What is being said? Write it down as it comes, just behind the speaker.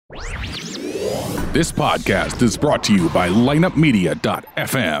This podcast is brought to you by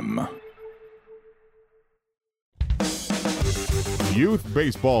lineupmedia.fm. Youth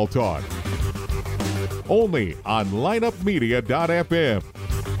Baseball Talk. Only on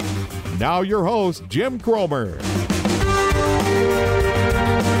lineupmedia.fm. Now your host, Jim Cromer.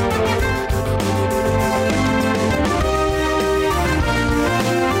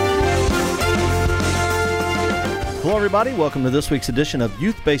 Hello, everybody. Welcome to this week's edition of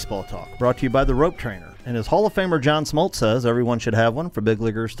Youth Baseball Talk, brought to you by the Rope Trainer. And as Hall of Famer John Smoltz says, everyone should have one, from big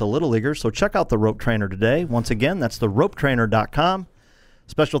leaguers to little leaguers. So check out the Rope Trainer today. Once again, that's the ropetrainer.com.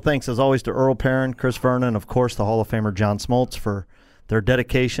 Special thanks, as always, to Earl Perrin, Chris Vernon, and, of course, the Hall of Famer John Smoltz for their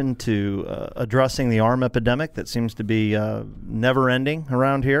dedication to addressing the arm epidemic that seems to be never-ending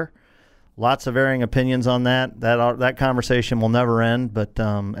around here. Lots of varying opinions on that. That conversation will never end, but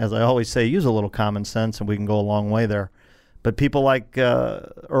as I always say, use a little common sense and we can go a long way there. But people like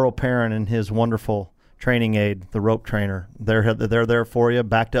Earl Perrin and his wonderful training aid, the Rope Trainer, they're there for you,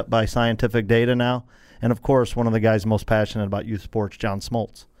 backed up by scientific data now. And, of course, one of the guys most passionate about youth sports, John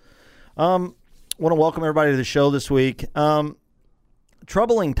Smoltz. Want to welcome everybody to the show this week.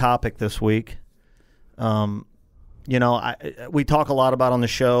 Troubling topic this week. We talk a lot about on the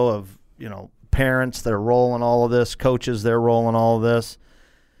show of, parents that are rolling all of this, coaches, they're rolling all of this.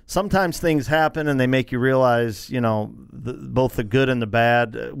 Sometimes things happen and they make you realize, both the good and the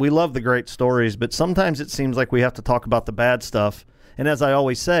bad. We love the great stories, but sometimes it seems like we have to talk about the bad stuff. And as I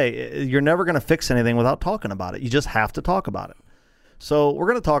always say, you're never going to fix anything without talking about it. You just have to talk about it. So we're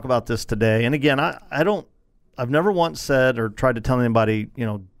going to talk about this today. And again, I've never once said or tried to tell anybody,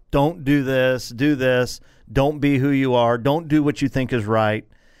 don't do this, don't be who you are, don't do what you think is right.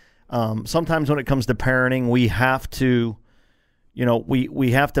 Sometimes when it comes to parenting, we have to,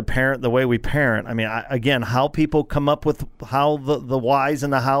 we have to parent the way we parent. I mean, again, how people come up with how the whys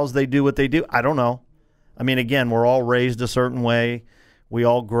and the hows they do what they do, I don't know. I mean, again, we're all raised a certain way. We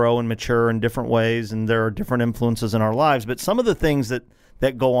all grow and mature in different ways, and there are different influences in our lives. But some of the things that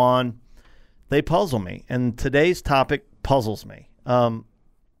go on, they puzzle me. And today's topic puzzles me.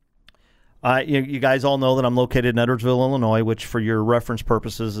 You guys all know that I'm located in Edwardsville, Illinois, which for your reference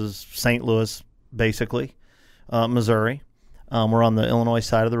purposes is St. Louis, basically, Missouri. We're on the Illinois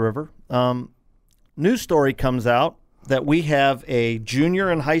side of the river. News story comes out that we have a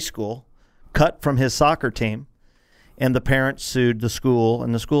junior in high school cut from his soccer team, and the parents sued the school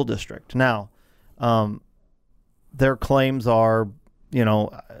and the school district. Now, their claims are,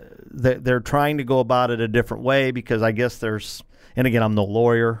 they're trying to go about it a different way because I guess there's, and again, I'm no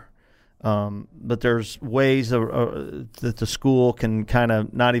lawyer, but there's ways that the school can kind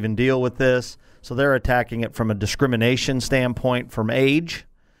of not even deal with this. So they're attacking it from a discrimination standpoint from age.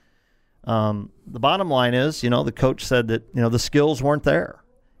 The bottom line is, the coach said that, the skills weren't there.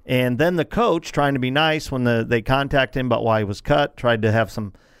 And then the coach, trying to be nice when they contacted him about why he was cut, tried to have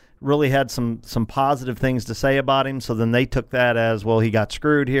some positive things to say about him. So then they took that as, well, he got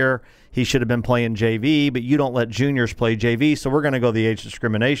screwed here. He should have been playing JV, but you don't let juniors play JV, so we're going to go the age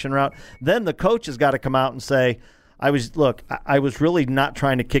discrimination route. Then the coach has got to come out and say, I was really not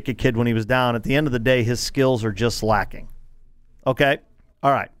trying to kick a kid when he was down. At the end of the day, his skills are just lacking. Okay?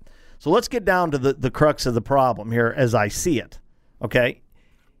 All right. So let's get down to the crux of the problem here as I see it. Okay?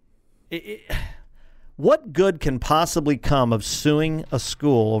 What good can possibly come of suing a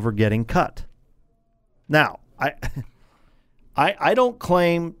school over getting cut? Now, I don't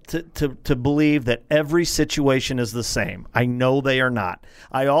claim to believe that every situation is the same. I know they are not.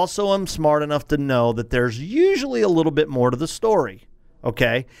 I also am smart enough to know that there's usually a little bit more to the story.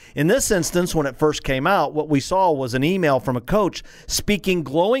 Okay? In this instance, when it first came out, what we saw was an email from a coach speaking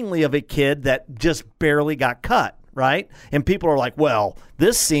glowingly of a kid that just barely got cut. Right? And people are like, well,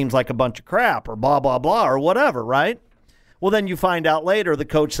 this seems like a bunch of crap or blah, blah, blah, or whatever, right? Well, then you find out later the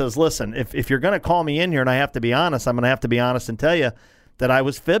coach says, listen, if you're going to call me in here and I have to be honest, I'm going to have to be honest and tell you that I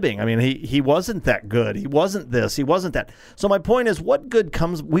was fibbing. I mean, he wasn't that good. He wasn't this. He wasn't that. So my point is, what good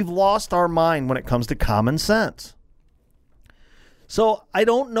comes? We've lost our mind when it comes to common sense. So I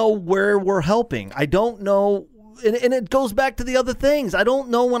don't know where we're helping. I don't know. And it goes back to the other things. I don't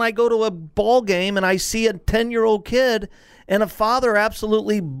know when I go to a ball game and I see a 10-year-old kid and a father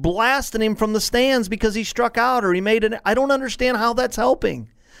absolutely blasting him from the stands because he struck out or he made it. I don't understand how that's helping.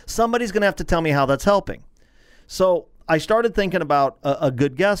 Somebody's going to have to tell me how that's helping. So I started thinking about a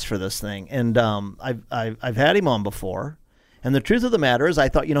good guest for this thing, and I've had him on before. And the truth of the matter is I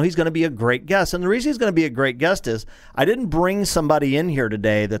thought, he's going to be a great guest. And the reason he's going to be a great guest is I didn't bring somebody in here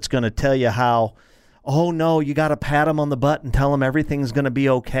today that's going to tell you how, oh, no, you got to pat him on the butt and tell him everything's going to be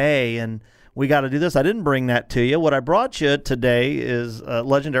okay. And we got to do this. I didn't bring that to you. What I brought you today is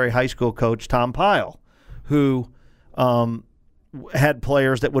legendary high school coach Tom Pyle, who had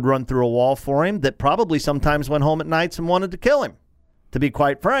players that would run through a wall for him that probably sometimes went home at nights and wanted to kill him, to be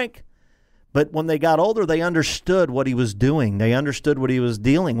quite frank. But when they got older, they understood what he was doing. They understood what he was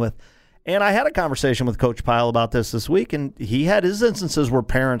dealing with. And I had a conversation with Coach Pyle about this week, and he had his instances where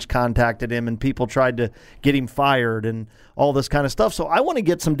parents contacted him and people tried to get him fired and all this kind of stuff. So I want to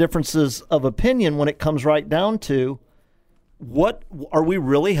get some differences of opinion when it comes right down to what are we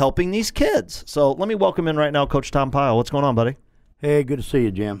really helping these kids? So let me welcome in right now Coach Tom Pyle. What's going on, buddy? Hey, good to see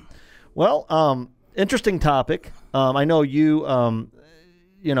you, Jim. Well, interesting topic. I know you,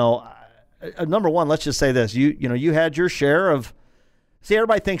 number one, let's just say this. You had your share of. See,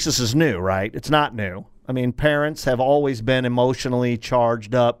 everybody thinks this is new, right? It's not new. I mean, parents have always been emotionally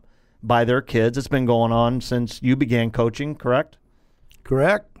charged up by their kids. It's been going on since you began coaching, correct?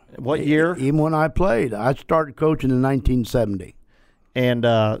 Correct. What year? Even when I played. I started coaching in 1970. And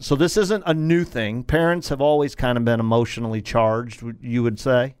so this isn't a new thing. Parents have always kind of been emotionally charged, you would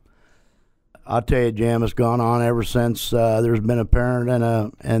say? I'll tell you, Jim, it's gone on ever since there's been a parent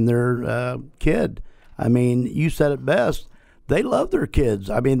and their kid. I mean, you said it best. They love their kids.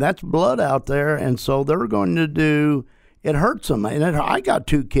 I mean, that's blood out there, and so they're going to do – it hurts them. And I got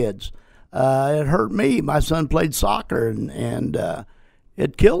 2 kids. It hurt me. My son played soccer, and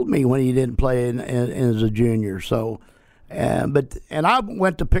it killed me when he didn't play as a junior. So, and I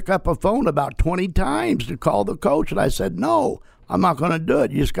went to pick up a phone about 20 times to call the coach, and I said, no, I'm not going to do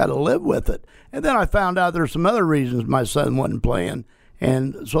it. You just got to live with it. And then I found out there's some other reasons my son wasn't playing,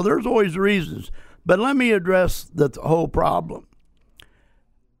 and so there's always reasons. But let me address the whole problem.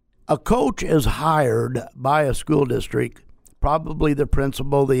 A coach is hired by a school district, probably the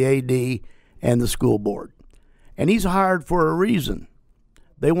principal, the AD, and the school board. And he's hired for a reason.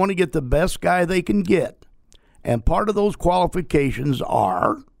 They want to get the best guy they can get. And part of those qualifications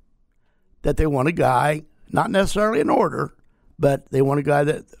are that they want a guy, not necessarily in order, but they want a guy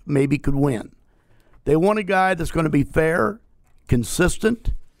that maybe could win. They want a guy that's going to be fair,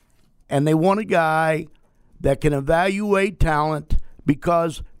 consistent, and they want a guy that can evaluate talent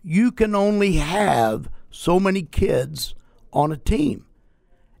because you can only have so many kids on a team.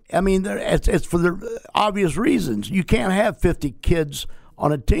 I mean, it's for the obvious reasons. You can't have 50 kids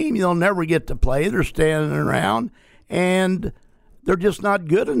on a team. They'll never get to play. They're standing around, and they're just not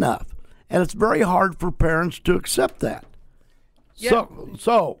good enough. And it's very hard for parents to accept that. Yeah.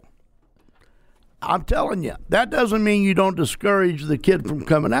 So I'm telling you, that doesn't mean you don't discourage the kid from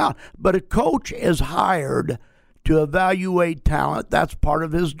coming out. But a coach is hired to evaluate talent. That's part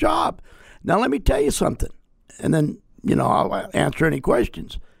of his job. Now, let me tell you something, and then, I'll answer any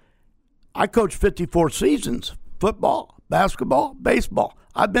questions. I coached 54 seasons, football, basketball, baseball.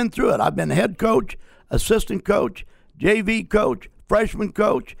 I've been through it. I've been head coach, assistant coach, JV coach, freshman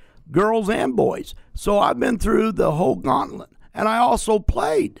coach, girls and boys. So I've been through the whole gauntlet. And I also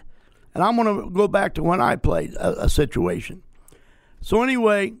played. And I'm going to go back to when I played a situation. So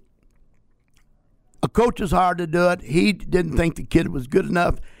anyway, a coach is hired to do it. He didn't think the kid was good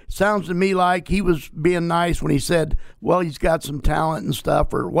enough. Sounds to me like he was being nice when he said, well, he's got some talent and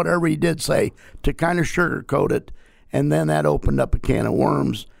stuff, or whatever he did say, to kind of sugarcoat it. And then that opened up a can of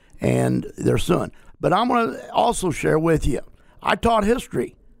worms, and they're suing. But I'm going to also share with you, I taught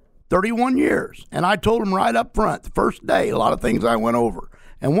history 31 years, and I told them right up front, the first day, a lot of things I went over.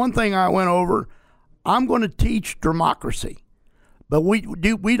 And one thing I went over, I'm going to teach democracy. But we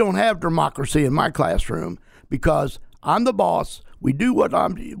don't have democracy in my classroom because I'm the boss. We do what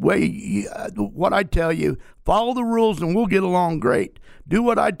I tell you. Follow the rules and we'll get along great. Do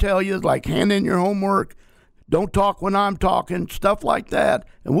what I tell you, like hand in your homework. Don't talk when I'm talking, stuff like that,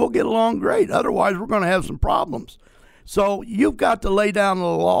 and we'll get along great. Otherwise, we're going to have some problems. So you've got to lay down the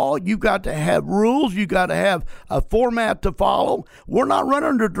law. You've got to have rules. You've got to have a format to follow. We're not running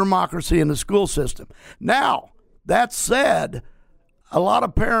under democracy in the school system. Now, that said, a lot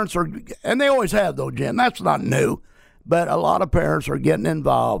of parents are, and they always have though, Jim, that's not new, but a lot of parents are getting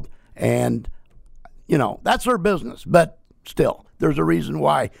involved, and, that's their business. But still, there's a reason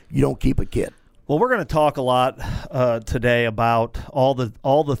why you don't keep a kid. Well, we're going to talk a lot today about all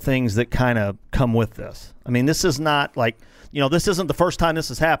the things that kind of come with this. I mean, this is not like, this isn't the first time this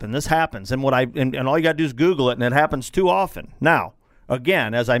has happened. This happens, and and all you got to do is Google it, and it happens too often. Now,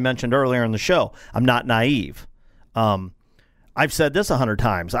 again, as I mentioned earlier in the show, I'm not naive. I've said this 100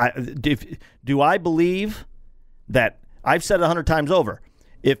 times. Do I believe that I've said it 100 times over?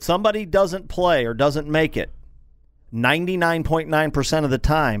 If somebody doesn't play or doesn't make it, 99.9% of the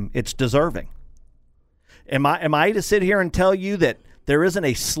time, it's deserving. Am I to sit here and tell you that There isn't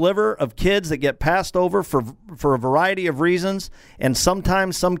a sliver of kids that get passed over for a variety of reasons, and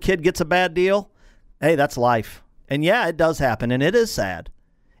sometimes some kid gets a bad deal. Hey, that's life. And yeah, it does happen, and it is sad.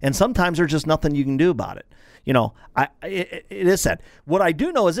 And sometimes there's just nothing you can do about it. You know, it is sad. What I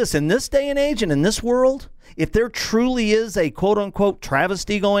do know is this: in this day and age and in this world, if there truly is a quote-unquote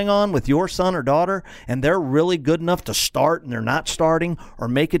travesty going on with your son or daughter, and they're really good enough to start and they're not starting, or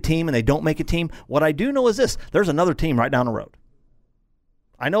make a team and they don't make a team, what I do know is this: there's another team right down the road.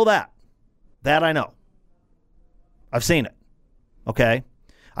 I know that. That I know. I've seen it. Okay?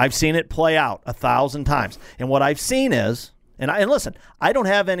 I've seen it play out 1,000 times. And what I've seen is, and listen, I don't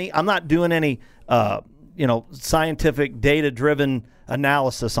have any, I'm not doing any, scientific data-driven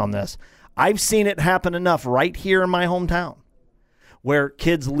analysis on this. I've seen it happen enough right here in my hometown where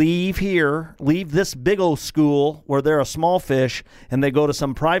kids leave this big old school where they're a small fish, and they go to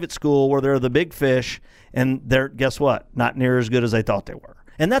some private school where they're the big fish, and they're, guess what, not near as good as they thought they were.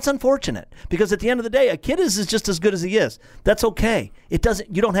 And that's unfortunate, because at the end of the day, a kid is just as good as he is. That's okay. You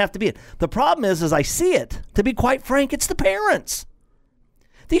don't have to be it. The problem is, as I see it, to be quite frank, it's the parents.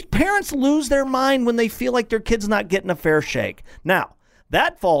 These parents lose their mind when they feel like their kid's not getting a fair shake. Now,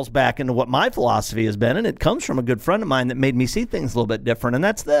 that falls back into what my philosophy has been, and it comes from a good friend of mine that made me see things a little bit different, and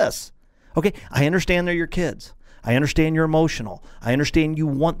that's this. Okay, I understand they're your kids. I understand you're emotional. I understand you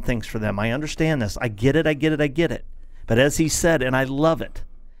want things for them. I understand this. I get it. But as he said, and I love it,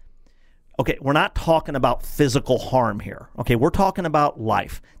 okay, we're not talking about physical harm here. Okay, we're talking about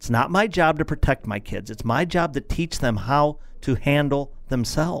life. It's not my job to protect my kids. It's my job to teach them how to handle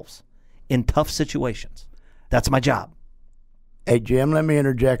themselves in tough situations. That's my job. Hey, Jim, let me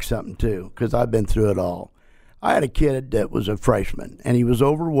interject something, too, because I've been through it all. I had a kid that was a freshman, and he was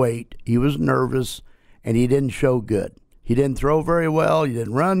overweight, he was nervous, and he didn't show good. He didn't throw very well, he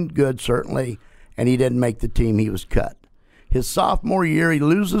didn't run good, certainly, and he didn't make the team. He was cut. His sophomore year, he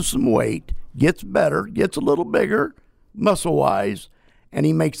loses some weight, gets better, gets a little bigger, muscle-wise, and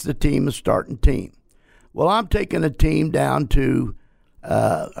he makes the team a starting team. Well, I'm taking a team down to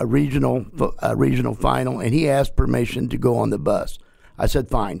a regional final, and he asked permission to go on the bus. I said,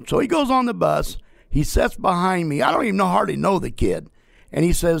 fine. So he goes on the bus. He sits behind me. I don't even hardly know the kid. And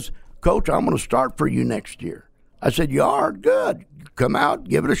he says, Coach, I'm going to start for you next year. I said, you are? Good. Come out,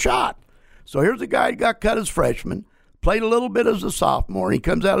 give it a shot. So here's a guy who got cut as freshman, played a little bit as a sophomore, and he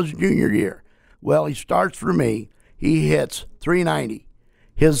comes out as a junior year. Well, he starts for me. He hits .390.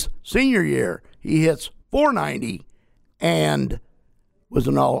 His senior year, he hits .490 and was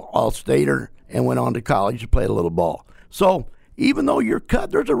an all-stater and went on to college to play a little ball. So even though you're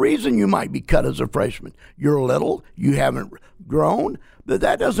cut, there's a reason you might be cut as a freshman. You're little, you haven't grown, but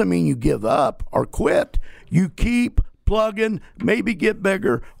that doesn't mean you give up or quit. You keep plugging, maybe get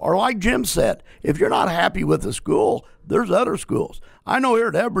bigger, or like Jim said, if you're not happy with the school, there's other schools. I know here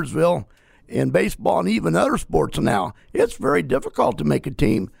at Edwardsville, in baseball and even other sports now, it's very difficult to make a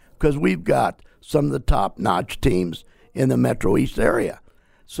team because we've got some of the top-notch teams in the Metro East area.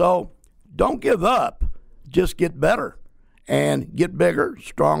 So don't give up. Just get better and get bigger,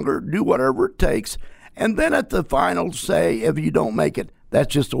 stronger, do whatever it takes. And then at the finals, say if you don't make it,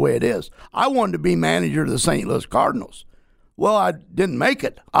 that's just the way it is. I wanted to be manager of the St. Louis Cardinals. Well, I didn't make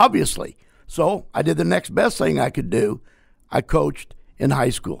it, obviously. So I did the next best thing I could do. I coached in high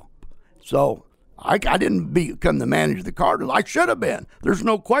school. So I didn't become the manager of the Cardinals. I should have been. There's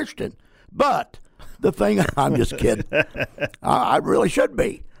no question. But the thing, I'm just kidding. I really should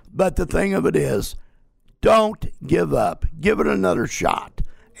be. But the thing of it is, don't give up. Give it another shot.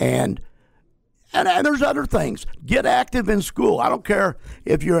 And there's other things. Get active in school. I don't care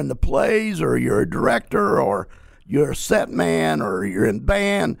if you're in the plays or you're a director or you're a set man or you're in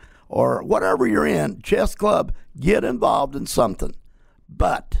band or whatever you're in, chess club, get involved in something.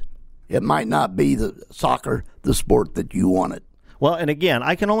 But it might not be the soccer, the sport that you wanted. Well, and again,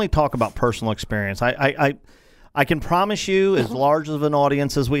 I can only talk about personal experience. I can promise you, as large of an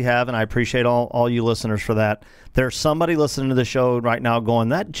audience as we have, and I appreciate all you listeners for that, there's somebody listening to the show right now going,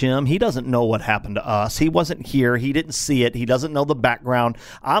 that Jim, he doesn't know what happened to us. He wasn't here. He didn't see it. He doesn't know the background.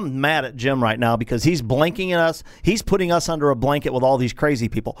 I'm mad at Jim right now because he's blanking at us. He's putting us under a blanket with all these crazy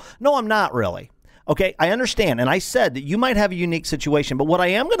people. No, I'm not really. Okay, I understand, and I said that you might have a unique situation, but what I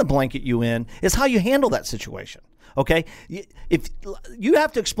am going to blanket you in is how you handle that situation. Okay, if you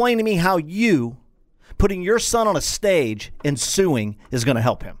have to explain to me how you putting your son on a stage and suing is going to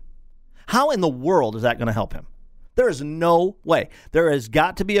help him. How in the world is that going to help him? There is no way. There has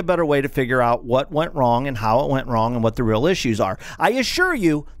got to be a better way to figure out what went wrong and how it went wrong and what the real issues are. I assure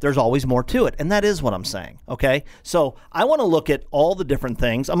you there's always more to it, and that is what I'm saying, okay? So I want to look at all the different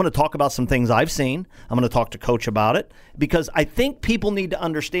things. I'm going to talk about some things I've seen. I'm going to talk to Coach about it because I think people need to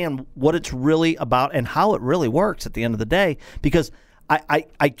understand what it's really about and how it really works at the end of the day, because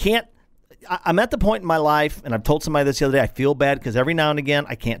I can't. I'm at the point in my life, and I've told somebody this the other day, I feel bad because every now and again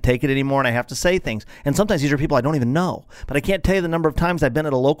I can't take it anymore and I have to say things. And sometimes these are people I don't even know. But I can't tell you the number of times I've been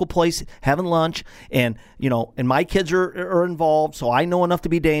at a local place having lunch and, and my kids are involved, so I know enough to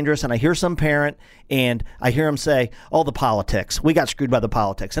be dangerous, and I hear some parent and I hear him say, oh, the politics. We got screwed by the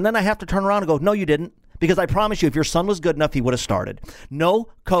politics. And then I have to turn around and go, no, you didn't. Because I promise you, if your son was good enough, he would have started. No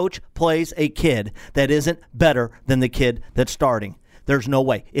coach plays a kid that isn't better than the kid that's starting. There's no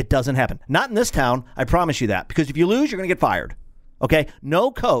way. It doesn't happen. Not in this town, I promise you that. Because if you lose, you're going to get fired. Okay?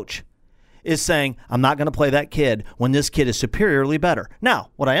 No coach is saying, I'm not going to play that kid when this kid is superiorly better. Now,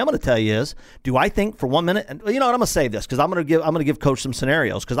 what I am going to tell you is, do I think for 1 minute, and you know what, I'm going to say this because I'm going to give Coach some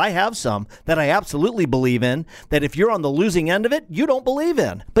scenarios because I have some that I absolutely believe in that if you're on the losing end of it, you don't believe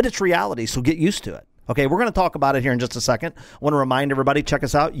in. But it's reality, so get used to it. Okay, we're going to talk about it here in just a second. I want to remind everybody, check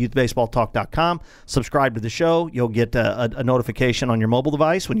us out, youthbaseballtalk.com. Subscribe to the show. You'll get a notification on your mobile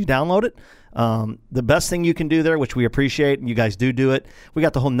device when you download it. The best thing you can do there, which we appreciate, and you guys do it, we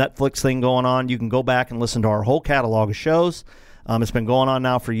got the whole Netflix thing going on. You can go back and listen to our whole catalog of shows. It's been going on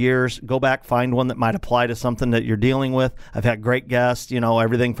now for years. Go back, find one that might apply to something that you're dealing with. I've had great guests,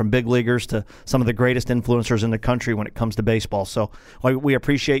 everything from big leaguers to some of the greatest influencers in the country when it comes to baseball. So we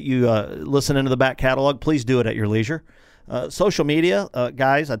appreciate you listening to the back catalog. Please do it at your leisure. Social media,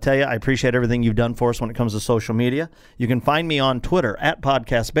 guys, I tell you, I appreciate everything you've done for us when it comes to social media. You can find me on Twitter at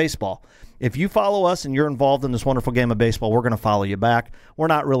Podcast Baseball. If you follow us and you're involved in this wonderful game of baseball, we're going to follow you back. We're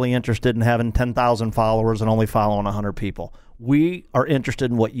not really interested in having 10,000 followers and only following 100 people. We are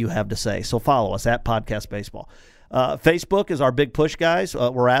interested in what you have to say. So follow us at Podcast Baseball. Facebook is our big push, guys.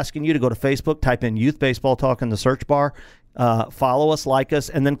 We're asking you to go to Facebook, type in Youth Baseball Talk in the search bar. Follow us, like us,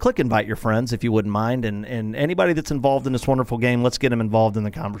 and then click invite your friends if you wouldn't mind. And anybody that's involved in this wonderful game, let's get them involved in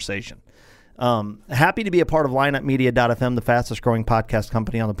the conversation. Happy to be a part of lineupmedia.fm, the fastest growing podcast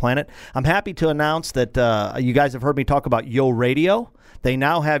company on the planet. I'm happy to announce that you guys have heard me talk about Yo Radio. They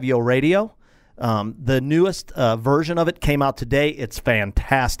now have Yo Radio. The newest version of it came out today. It's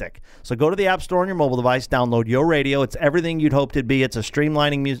fantastic. So go to the App Store on your mobile device, download Yo Radio. It's everything you'd hoped it'd be. It's a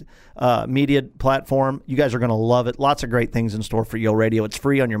streamlining media platform. You guys are going to love it. Lots of great things in store for Yo Radio. It's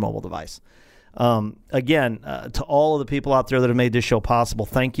free on your mobile device. Again, to all of the people out there that have made this show possible,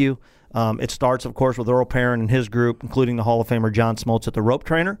 thank you. It starts, of course, with Earl Perrin and his group, including the Hall of Famer John Smoltz at the Rope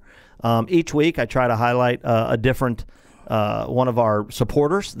Trainer. Each week, I try to highlight a different one of our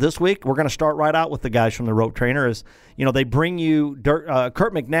supporters. This week, we're going to start right out with the guys from the Rope Trainer. As they bring you,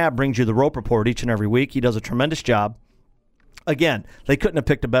 Kurt McNabb brings you the Rope Report each and every week. He does a tremendous job. Again, they couldn't have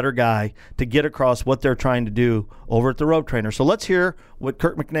picked a better guy to get across what they're trying to do over at the Rope Trainer. So let's hear what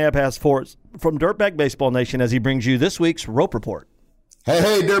Kurt McNabb has for us from Dirtbag Baseball Nation as he brings you this week's Rope Report.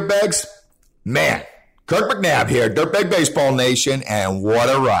 Hey, Dirtbags. Man, Kurt McNabb here, Dirtbag Baseball Nation, and what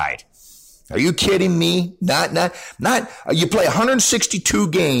a ride. Are you kidding me? Not. You play 162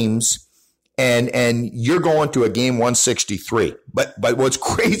 games, and you're going to a game 163. But what's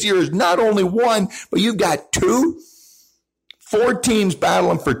crazier is not only one, but you've got 4 teams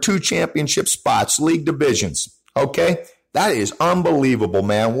battling for 2 championship spots, league divisions. Okay? That is unbelievable,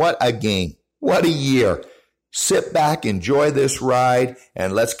 man. What a game. What a year. Sit back, enjoy this ride,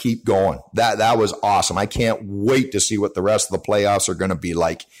 and let's keep going. That was awesome. I can't wait to see what the rest of the playoffs are going to be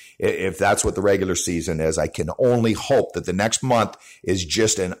like. If that's what the regular season is, I can only hope that the next month is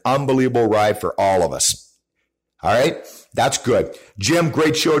just an unbelievable ride for all of us. All right? That's good. Jim,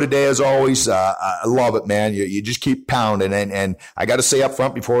 great show today as always. I love it, man. You just keep pounding. And I got to say up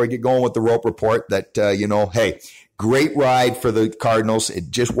front before we get going with the Rope Report that, hey, great ride for the Cardinals.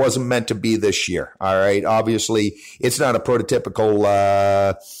 It just wasn't meant to be this year. All right. Obviously, it's not a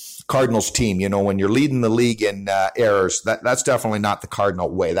prototypical Cardinals team. When you're leading the league in errors, that's definitely not the Cardinal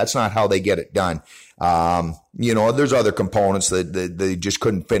way. That's not how they get it done. There's other components that they just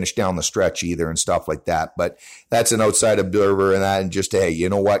couldn't finish down the stretch either and stuff like that. But that's an outside observer and just, hey, you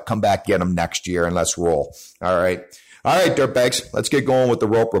know what? Come back, get them next year, and let's roll. All right, Dirtbags. Let's get going with the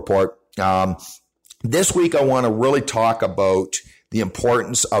Rope Report. This week, I want to really talk about the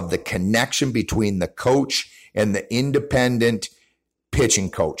importance of the connection between the coach and the independent pitching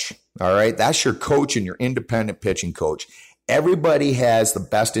coach. All right. That's your coach and your independent pitching coach. Everybody has the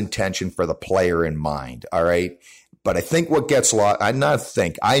best intention for the player in mind. All right. But I think what gets lost,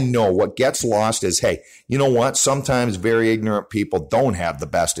 I know what gets lost is, hey, you know what? Sometimes very ignorant people don't have the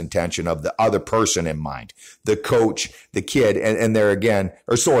best intention of the other person in mind. The coach, the kid, and they're again,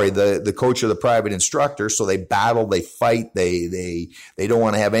 the coach or the private instructor. So they battle, they fight, they don't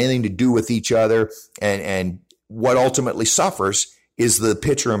want to have anything to do with each other. And what ultimately suffers is the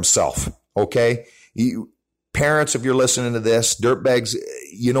pitcher himself. Okay. Parents, if you're listening to this, dirtbags,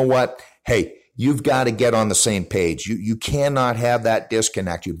 you know what? Hey, you've got to get on the same page. You cannot have that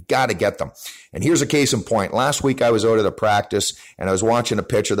disconnect. You've got to get them. And here's a case in point. Last week, I was out at a practice, and I was watching a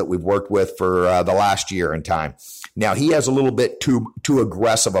pitcher that we've worked with for the last year in time. Now, he has a little bit too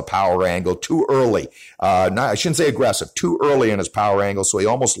aggressive a power angle, too early. I shouldn't say aggressive, too early in his power angle, so he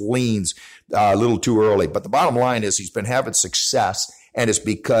almost leans a little too early. But the bottom line is he's been having success, and it's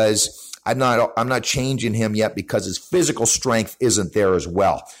because I'm not changing him yet because his physical strength isn't there as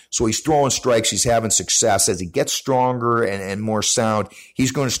well. So he's throwing strikes. He's having success. As he gets stronger and more sound,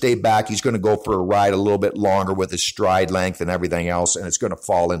 he's going to stay back. He's going to go for a ride a little bit longer with his stride length and everything else, and it's going to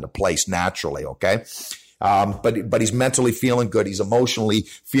fall into place naturally, okay? But he's mentally feeling good. He's emotionally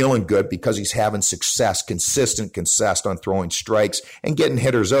feeling good because he's having success, consistent on throwing strikes and getting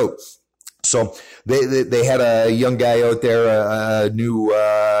hitters out. So they had a young guy out there, a new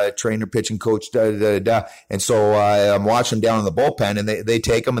trainer, pitching coach, and so I'm watching down in the bullpen, and they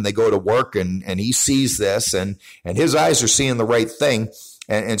take him and they go to work, and he sees this, and his eyes are seeing the right thing,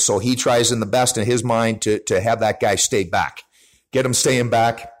 and so he tries in the best in his mind to have that guy stay back, get him staying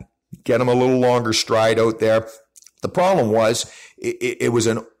back, get him a little longer stride out there. The problem was it was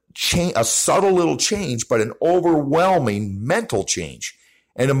a subtle little change, but an overwhelming mental change,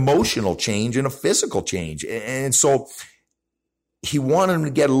 an emotional change, and a physical change. And so he wanted him to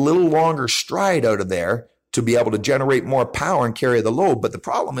get a little longer stride out of there to be able to generate more power and carry the load. But the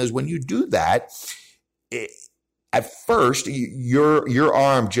problem is when you do that, at first, your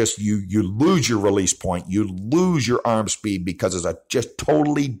arm just, you lose your release point. You lose your arm speed because it's a just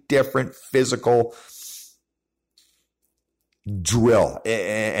totally different physical drill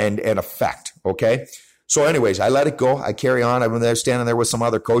and effect, okay? So anyways, I let it go. I carry on. I'm there standing there with some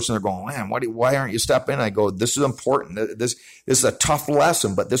other coach, and they're going, man, why aren't you stepping in? I go, this is important. This is a tough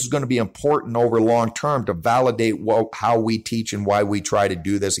lesson, but this is going to be important over long term to validate how we teach and why we try to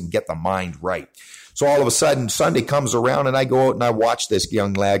do this and get the mind right. So all of a sudden, Sunday comes around, and I go out and I watch this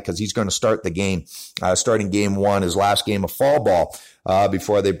young lad because he's going to start the game, starting game one, his last game of fall ball,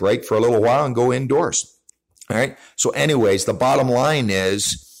 before they break for a little while and go indoors. All right. So anyways, the bottom line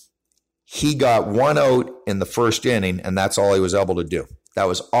is, he got one out in the first inning, and that's all he was able to do. That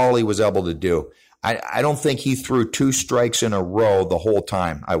was all he was able to do. I don't think he threw 2 strikes in a row the whole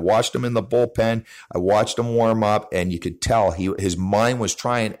time. I watched him in the bullpen. I watched him warm up, and you could tell his mind was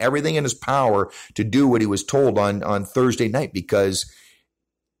trying everything in his power to do what he was told on Thursday night because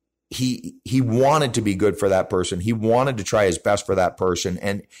he wanted to be good for that person. He wanted to try his best for that person,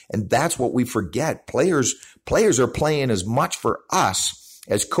 and that's what we forget. Players are playing as much for us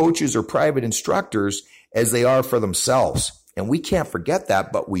as coaches or private instructors as they are for themselves. And we can't forget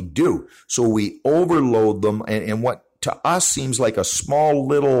that, but we do. So we overload them, and what to us seems like a small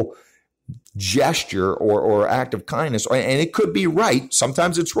little gesture or act of kindness, and it could be right.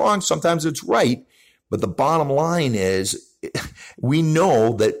 Sometimes it's wrong, sometimes it's right. But the bottom line is, we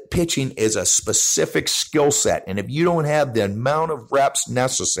know that pitching is a specific skill set. And if you don't have the amount of reps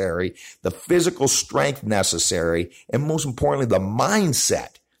necessary, the physical strength necessary, and most importantly, the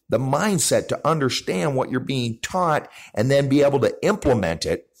mindset to understand what you're being taught and then be able to implement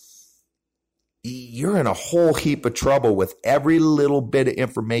it, you're in a whole heap of trouble with every little bit of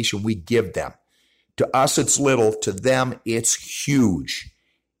information we give them. To us, it's little. To them, it's huge.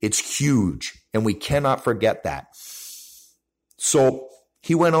 It's huge. And we cannot forget that. So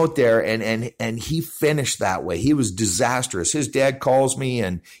he went out there and he finished that way. He was disastrous. His dad calls me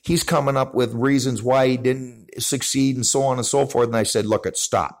and he's coming up with reasons why he didn't succeed and so on and so forth. And I said, look,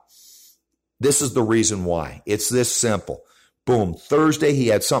 stop. This is the reason why. It's this simple. Boom. Thursday, he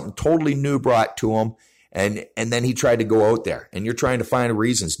had something totally new brought to him. And then he tried to go out there and you're trying to find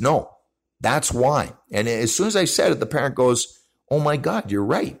reasons. No, that's why. And as soon as I said it, the parent goes, oh my God, you're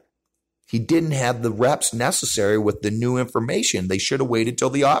right. He didn't have the reps necessary with the new information. They should have waited till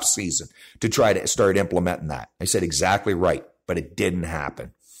the off season to try to start implementing that. I said, exactly right, but it didn't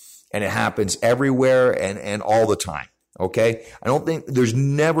happen. And it happens everywhere and all the time, okay? I don't think there's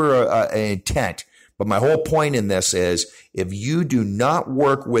never an intent, but my whole point in this is if you do not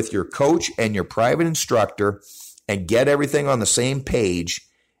work with your coach and your private instructor and get everything on the same page,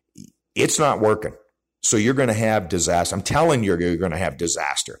 it's not working. So you're going to have disaster. I'm telling you, you're going to have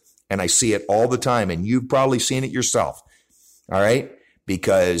disaster. And I see it all the time, and you've probably seen it yourself. All right?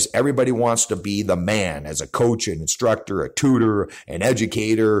 Because everybody wants to be the man as a coach, an instructor, a tutor, an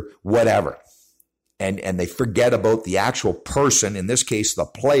educator, whatever. And they forget about the actual person, in this case, the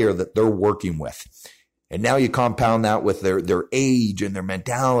player that they're working with. And now you compound that with their age and their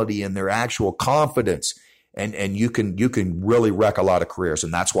mentality and their actual confidence. And you can really wreck a lot of careers.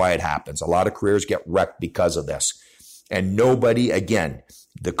 And that's why it happens. A lot of careers get wrecked because of this. And nobody, again,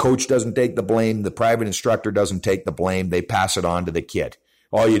 the coach doesn't take the blame. The private instructor doesn't take the blame. They pass it on to the kid.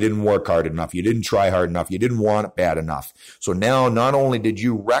 Oh, you didn't work hard enough. You didn't try hard enough. You didn't want it bad enough. So now not only did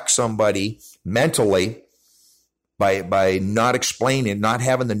you wreck somebody mentally by not explaining, not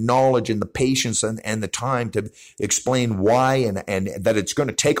having the knowledge and the patience and the time to explain why and that it's going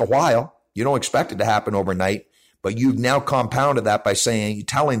to take a while. You don't expect it to happen overnight, but you've now compounded that by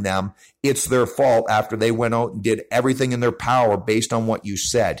telling them it's their fault after they went out and did everything in their power based on what you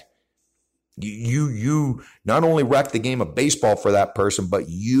said. You not only wrecked the game of baseball for that person, but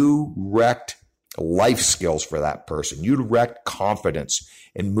you wrecked life skills for that person. You wrecked confidence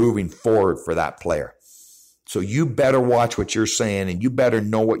in moving forward for that player. So you better watch what you're saying, and you better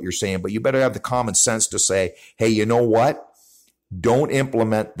know what you're saying, but you better have the common sense to say, hey, you know what? Don't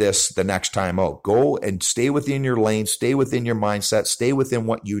implement this the next time out. Go and stay within your lane, stay within your mindset, stay within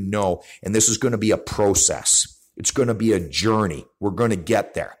what you know, and this is going to be a process. It's going to be a journey. We're going to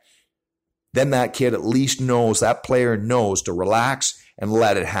get there. Then that kid at least knows, that player knows to relax and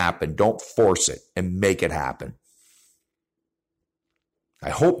let it happen. Don't force it and make it happen. I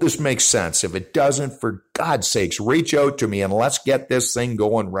hope this makes sense. If it doesn't, for God's sakes, reach out to me and let's get this thing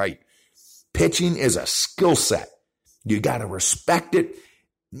going right. Pitching is a skill set. You got to respect it.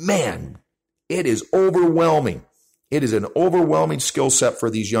 Man, it is overwhelming. It is an overwhelming skill set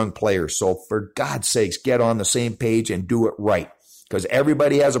for these young players. So for God's sakes, get on the same page and do it right. Because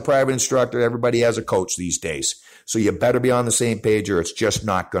everybody has a private instructor, everybody has a coach these days. So you better be on the same page or it's just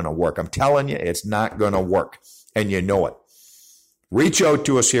not going to work. I'm telling you, it's not going to work. And you know it. Reach out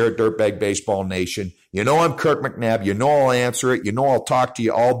to us here at Dirtbag Baseball Nation. You know I'm Kirk McNabb. You know I'll answer it. You know I'll talk to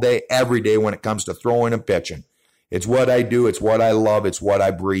you all day, every day when it comes to throwing and pitching. It's what I do. It's what I love. It's what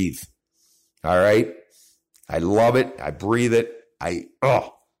I breathe. All right? I love it. I breathe it.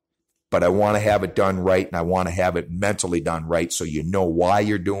 But I want to have it done right, and I want to have it mentally done right so you know why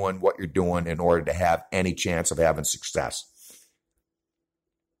you're doing what you're doing in order to have any chance of having success.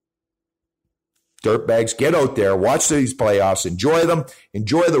 Dirtbags, get out there, watch these playoffs, enjoy them,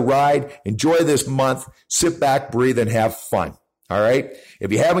 enjoy the ride, enjoy this month, sit back, breathe, and have fun. All right?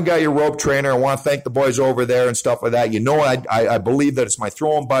 If you haven't got your rope trainer, I want to thank the boys over there and stuff like that. You know, I believe that it's my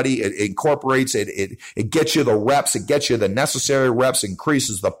throwing buddy. It incorporates, it gets you the reps. It gets you the necessary reps,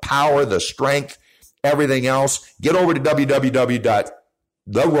 increases the power, the strength, everything else. Get over to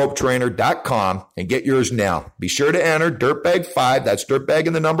www.theropetrainer.com and get yours now. Be sure to enter Dirtbag5. That's Dirtbag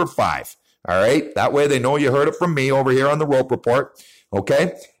and the number 5. All right? That way they know you heard it from me over here on the Rope Report.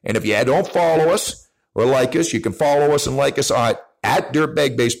 Okay? And if you don't follow us, or like us, you can follow us and like us at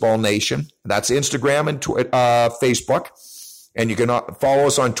Dirtbag Baseball Nation. That's Instagram and Facebook. And you can follow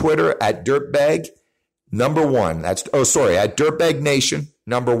us on Twitter at Dirtbag number 1. At Dirtbag Nation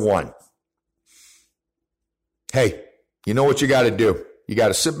number 1. Hey, you know what you got to do. You got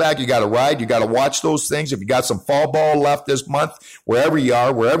to sit back. You got to ride. You got to watch those things. If you got some fall ball left this month, wherever you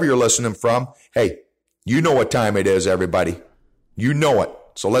are, wherever you're listening from, hey, you know what time it is, everybody. You know it.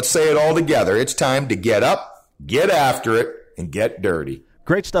 So let's say it all together. It's time to get up, get after it, and get dirty.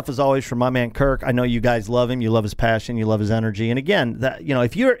 Great stuff as always from my man Kirk. I know you guys love him. You love his passion. You love his energy. And again, that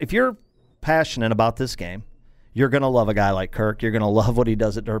if you're passionate about this game, you're going to love a guy like Kirk. You're going to love what he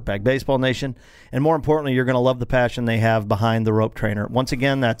does at Dirtbag Baseball Nation. And more importantly, you're going to love the passion they have behind the Rope Trainer. Once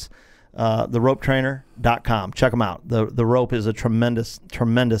again, that's theropetrainer.com. Check them out. The rope is a tremendous,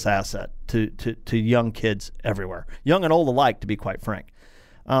 tremendous asset to young kids everywhere. Young and old alike, to be quite frank.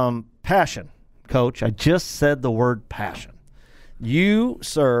 Passion, Coach. I just said the word passion. You,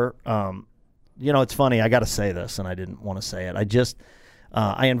 sir, it's funny. I got to say this, and I didn't want to say it.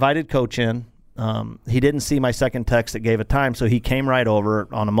 I invited Coach in. He didn't see my second text that gave a time, so he came right over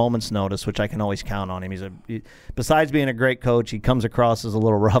on a moment's notice, which I can always count on him. Besides being a great coach, he comes across as a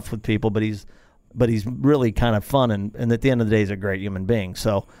little rough with people, but he's really kind of fun, and at the end of the day, he's a great human being.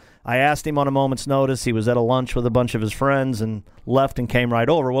 So I asked him on a moment's notice. He was at a lunch with a bunch of his friends and left and came right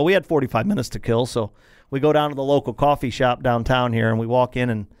over. Well, we had 45 minutes to kill, so we go down to the local coffee shop downtown here, and we walk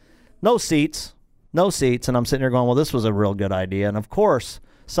in, and no seats, and I'm sitting there going, well, this was a real good idea. And, of course,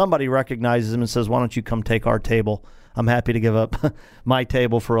 somebody recognizes him and says, why don't you come take our table? I'm happy to give up my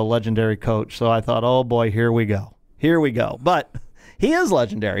table for a legendary coach. So I thought, oh, boy, here we go. But He is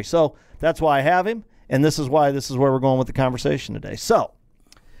legendary. So that's why I have him, and this is where we're going with the conversation today. So,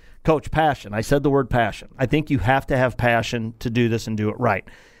 Coach, passion. I said the word passion. I think you have to have passion to do this and do it right.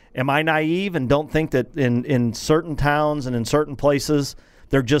 Am I naive and don't think that in certain towns and in certain places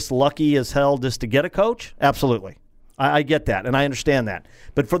they're just lucky as hell just to get a coach? Absolutely. I get that, and I understand that.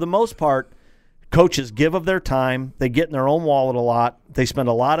 But for the most part, coaches give of their time. They get in their own wallet a lot. They spend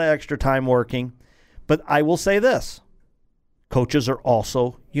a lot of extra time working. But I will say this. Coaches are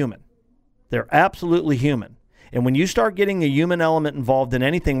also human. They're absolutely human. And when you start getting a human element involved in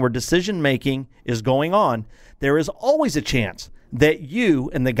anything where decision-making is going on, there is always a chance that you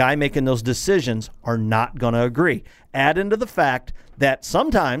and the guy making those decisions are not going to agree. Add into the fact that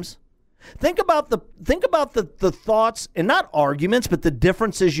sometimes think about the thoughts, and not arguments, but the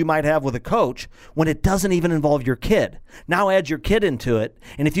differences you might have with a coach when it doesn't even involve your kid. Now add your kid into it,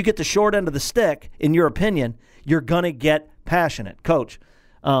 and if you get the short end of the stick, in your opinion, you're going to get passionate. Coach,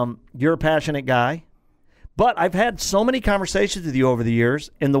 you're a passionate guy, but I've had so many conversations with you over the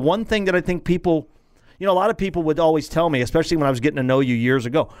years, and the one thing that I think people, a lot of people would always tell me, especially when I was getting to know you years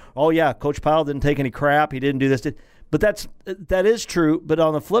ago, oh yeah, Coach Pyle didn't take any crap, he didn't do this. But that is true. But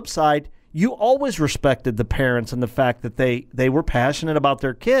on the flip side, you always respected the parents and the fact that they were passionate about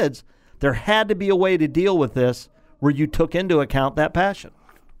their kids. There had to be a way to deal with this where you took into account that passion.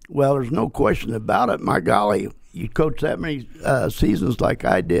 Well, there's no question about it. My golly, you coached that many seasons like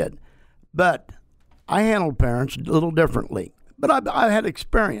I did. But I handled parents a little differently. But I had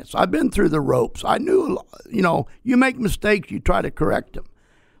experience. I've been through the ropes. I knew, you make mistakes, you try to correct them.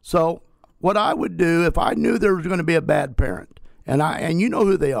 So what I would do if I knew there was going to be a bad parent, and you know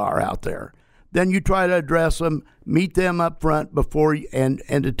who they are out there, then you try to address them, meet them up front before and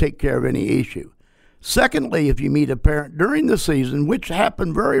to take care of any issue. Secondly, if you meet a parent during the season, which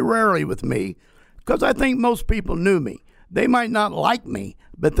happened very rarely with me, because I think most people knew me. They might not like me,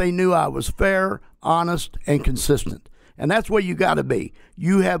 but they knew I was fair, honest, and consistent. And that's where you got to be.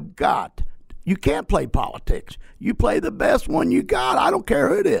 You can't play politics. You play the best one you got. I don't care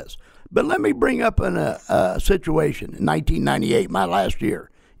who it is. But let me bring up a situation in 1998, my last year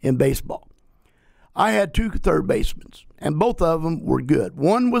in baseball. I had two third basemen, and both of them were good.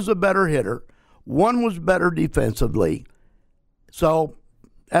 One was a better hitter. One was better defensively. So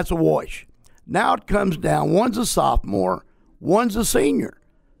that's a wash. Now it comes down. One's a sophomore. One's a senior.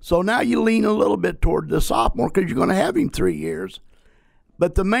 So now you lean a little bit toward the sophomore because you're going to have him 3 years.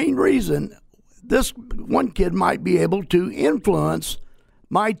 But the main reason, this one kid might be able to influence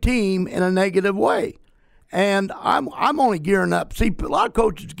my team in a negative way. And I'm only gearing up. See, a lot of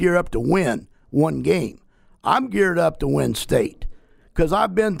coaches gear up to win one game. I'm geared up to win state because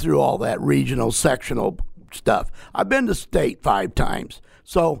I've been through all that regional, sectional stuff. I've been to state 5 times.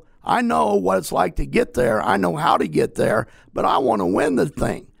 So I know what it's like to get there. I know how to get there, but I want to win the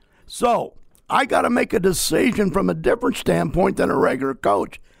thing. So I got to make a decision from a different standpoint than a regular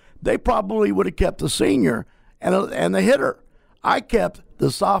coach. They probably would have kept the senior and the hitter. I kept the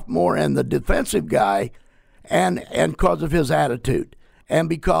sophomore and the defensive guy and because of his attitude and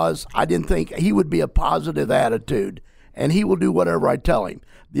because I didn't think he would be a positive attitude and he will do whatever I tell him.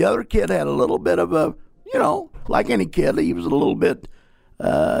 The other kid had a little bit of a, like any kid, he was a little bit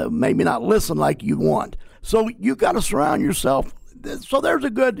maybe not listen like you want. So you got to surround yourself. So there's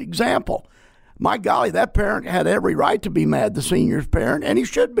a good example. My golly, that parent had every right to be mad, the senior's parent, and he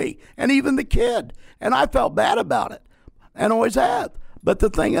should be, and even the kid. And I felt bad about it and always have. But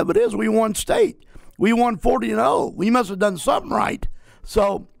the thing of it is we won state. We won 40-0. We must have done something right.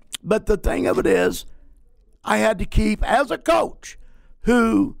 So, but the thing of it is I had to keep, as a coach,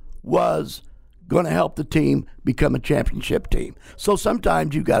 who was going to help the team become a championship team. So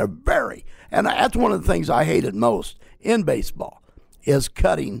sometimes you got to vary. And that's one of the things I hated most in baseball is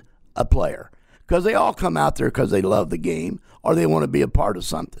cutting a player. Because they all come out there because they love the game or they want to be a part of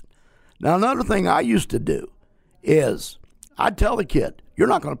something. Now, another thing I used to do is I'd tell the kid, you're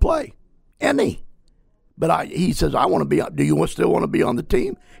not going to play any. But he says, I want to be, do you still want to be on the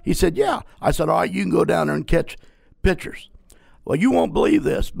team? He said, yeah. I said, all right, you can go down there and catch pitchers. Well, you won't believe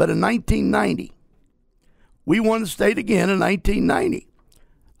this, but in 1990, we won the state again in 1990.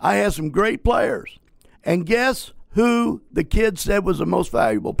 I had some great players. And guess who the kid said was the most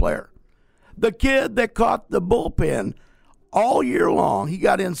valuable player? The kid that caught the bullpen all year long. He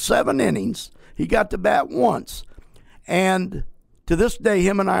got in 7 innings. He got to bat once. And to this day,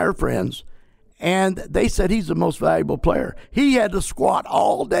 him and I are friends. And they said he's the most valuable player. He had to squat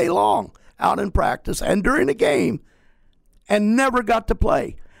all day long out in practice and during the game and never got to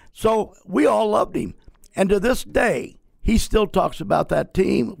play. So we all loved him. And to this day, he still talks about that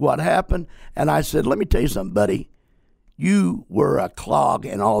team, what happened. And I said, let me tell you something, buddy. you were a clog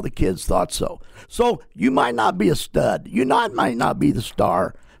and all the kids thought so. So you might not be a stud. You might not be the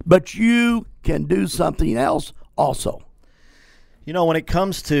star, but you can do something else also. You know, when it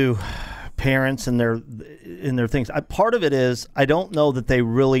comes to parents and their things, part of it is I don't know that they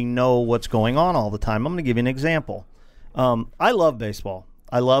really know what's going on all the time. I'm going to give you an example. I love baseball.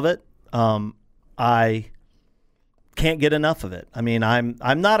 I love it. I can't get enough of it. I mean,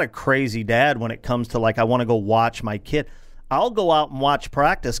 I'm not a crazy dad when it comes to like I want to go watch my kid. I'll go out and watch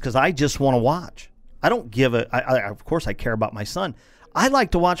practice because I just want to watch. I don't give a. Of course, I care about my son. I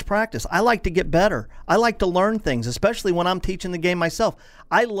like to watch practice. I like to get better. I like to learn things, especially when I'm teaching the game myself.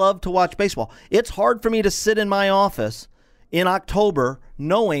 I love to watch baseball. It's hard for me to sit in my office in October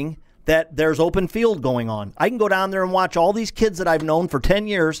knowing that there's open field going on. I can go down there and watch all these kids that I've known for 10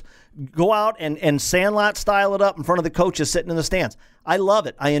 years go out and sandlot style it up in front of the coaches sitting in the stands. I love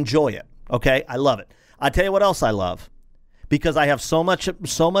it. I enjoy it. Okay? I love it. I tell you what else I love. Because I have so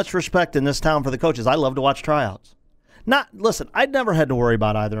much respect in this town for the coaches. I love to watch tryouts. Listen, I'd never had to worry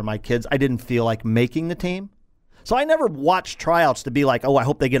about either of my kids. I didn't feel like making the team. So I never watched tryouts to be like, oh, I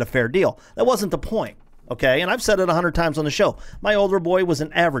hope they get a fair deal. That wasn't the point. Okay, and I've said it 100 times on the show. My older boy was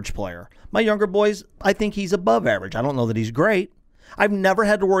an average player. My younger boys, I think he's above average. I don't know that he's great. I've never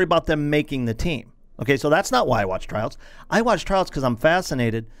had to worry about them making the team. Okay, so that's not why I watch tryouts. I watch tryouts because I'm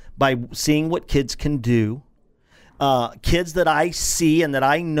fascinated by seeing what kids can do. Kids that I see and that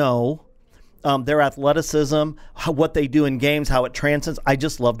I know, their athleticism, what they do in games, how it transcends. I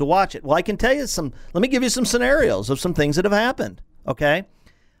just love to watch it. Well, I can tell you let me give you some scenarios of some things that have happened. Okay.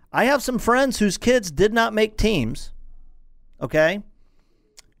 I have some friends whose kids did not make teams, okay?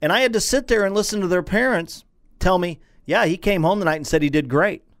 And I had to sit there and listen to their parents tell me, yeah, he came home tonight and said he did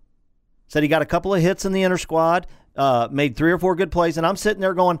great. Said he got a couple of hits in the inter squad, made 3 or 4 good plays, and I'm sitting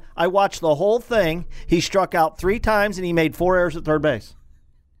there going, I watched the whole thing. He struck out 3 times, and he made 4 errors at third base.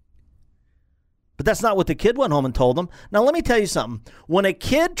 But that's not what the kid went home and told them. Now, let me tell you something. When a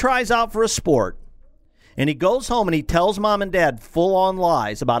kid tries out for a sport, and he goes home and he tells mom and dad full-on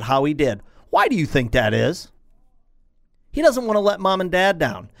lies about how he did. Why do you think that is? He doesn't want to let mom and dad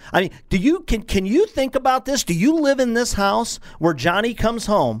down. I mean, can you think about this? Do you live in this house where Johnny comes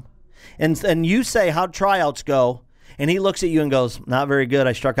home and you say how'd tryouts go, and he looks at you and goes, not very good.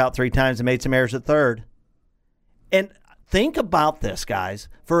 I struck out 3 times and made some errors at third. And think about this, guys.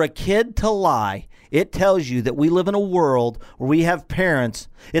 For a kid to lie, it tells you that we live in a world where we have parents.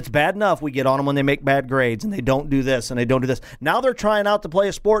 It's bad enough we get on them when they make bad grades and they don't do this and they don't do this. Now they're trying out to play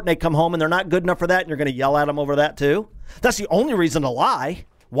a sport and they come home and they're not good enough for that, and you're going to yell at them over that too? That's the only reason to lie.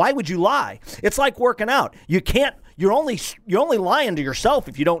 Why would you lie? It's like working out. You're only lying to yourself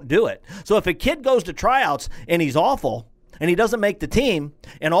if you don't do it. So if a kid goes to tryouts and he's awful, and he doesn't make the team,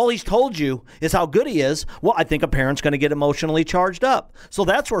 and all he's told you is how good he is, well, I think a parent's going to get emotionally charged up. So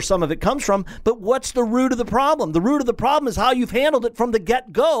that's where some of it comes from. But what's the root of the problem? The root of the problem is how you've handled it from the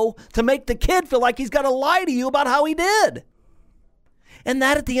get-go to make the kid feel like he's got to lie to you about how he did. And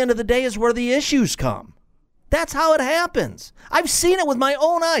that, at the end of the day, is where the issues come. That's how it happens. I've seen it with my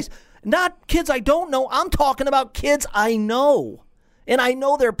own eyes. Not kids I don't know. I'm talking about kids I know. And I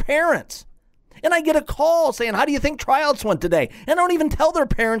know their parents. And I get a call saying, how do you think tryouts went today? And I don't even tell their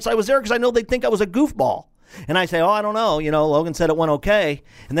parents I was there because I know they'd think I was a goofball. And I say, oh, I don't know. Logan said it went okay.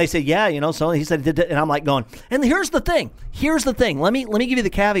 And they say, yeah, so he said it did. And I'm like going, and here's the thing. Let me give you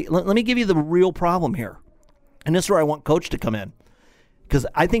the caveat. Let me give you the real problem here. And this is where I want Coach to come in. Because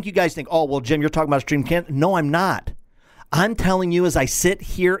I think you guys think, oh, well, Jim, you're talking about extreme cancer. No, I'm not. I'm telling you as I sit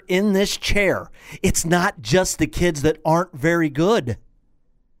here in this chair, it's not just the kids that aren't very good.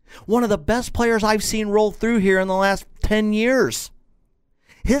 One of the best players I've seen roll through here in the last 10 years.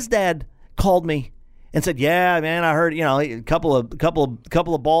 His dad called me and said, yeah, man, I heard, a couple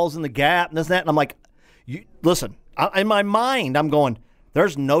of balls in the gap and this and that. And I'm like, listen, in my mind, I'm going,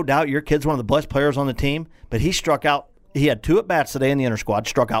 there's no doubt your kid's one of the best players on the team, but he struck out. He had 2 at-bats today in the inter squad,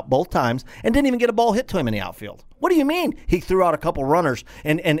 struck out both times, and didn't even get a ball hit to him in the outfield. What do you mean? He threw out a couple runners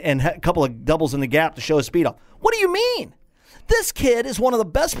and a couple of doubles in the gap to show his speed off. What do you mean? This kid is one of the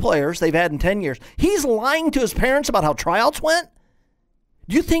best players they've had in 10 years. He's lying to his parents about how tryouts went?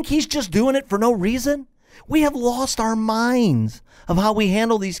 Do you think he's just doing it for no reason? We have lost our minds of how we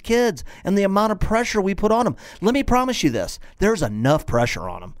handle these kids and the amount of pressure we put on them. Let me promise you this. There's enough pressure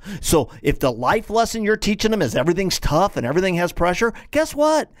on them. So if the life lesson you're teaching them is everything's tough and everything has pressure, guess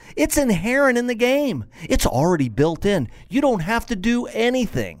what? It's inherent in the game. It's already built in. You don't have to do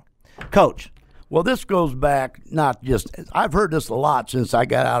anything. Coach. Well, this goes back not just, I've heard this a lot since I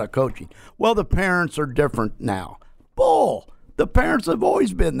got out of coaching. Well, the parents are different now. Bull. The parents have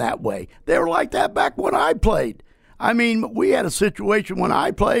always been that way. They were like that back when I played. I mean, we had a situation when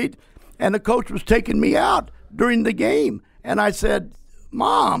I played, and the coach was taking me out during the game. And I said,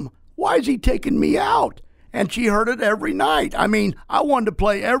 Mom, why is he taking me out? And she heard it every night. I mean, I wanted to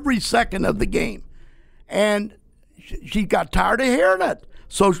play every second of the game. And she got tired of hearing it.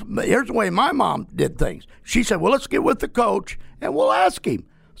 So here's the way my mom did things. She said, well, let's get with the coach, and we'll ask him.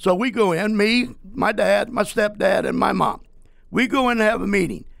 So we go in, me, my dad, my stepdad, and my mom. We go in and have a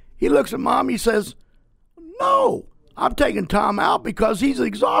meeting. He looks at Mom, he says, no, I'm taking Tom out because he's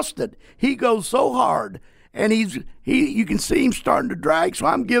exhausted. He goes so hard, and you can see him starting to drag, so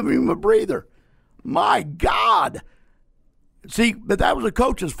I'm giving him a breather. My God. See, but that was the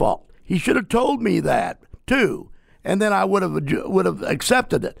coach's fault. He should have told me that, too, and then I would have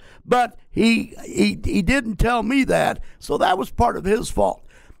accepted it. But he didn't tell me that, so that was part of his fault.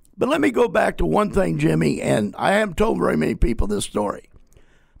 But let me go back to one thing, Jimmy, and I haven't told very many people this story.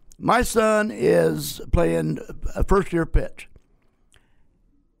 My son is playing a first-year pitch.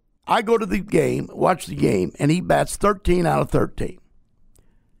 I go to the game, watch the game, and he bats 13 out of 13.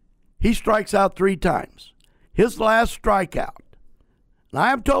 He strikes out 3 times. His last strikeout, and I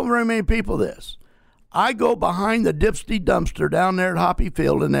haven't told very many people this, I go behind the Dipsty dumpster down there at Hoppy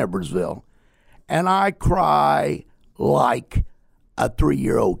Field in Edwardsville, and I cry like a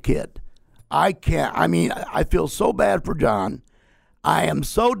 3-year-old kid. I feel so bad for John. I am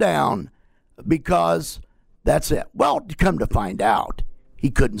so down because that's it. Well, to come to find out,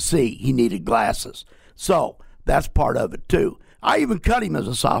 he couldn't see. He needed glasses. So that's part of it, too. I even cut him as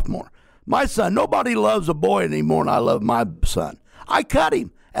a sophomore. My son, nobody loves a boy anymore than I love my son. I cut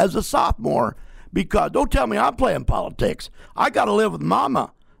him as a sophomore because, don't tell me I'm playing politics. I got to live with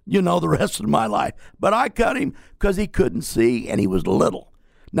mama, the rest of my life. But I cut him because he couldn't see and he was little.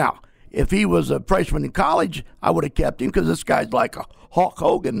 Now, if he was a freshman in college, I would have kept him because this guy's like a Hulk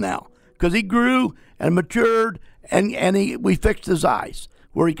Hogan now because he grew and matured and we fixed his eyes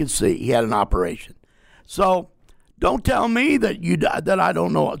where he could see. He had an operation. So don't tell me that I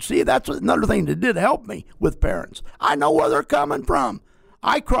don't know. See, that's another thing that did help me with parents. I know where they're coming from.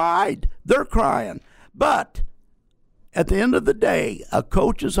 I cried. They're crying. But at the end of the day, a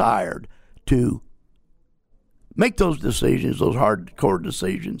coach is hired to make those decisions, those hardcore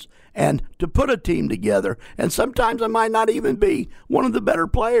decisions, and to put a team together. And sometimes I might not even be one of the better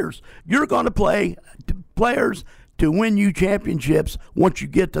players. You're going to play players to win you championships once you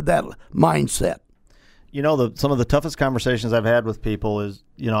get to that mindset. Some of the toughest conversations I've had with people is,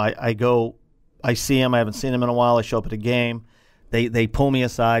 I see them. I haven't seen them in a while. I show up at a game. They pull me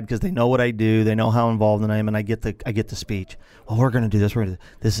aside because they know what I do. They know how involved I am, and I get the speech. Well, we're going to do this.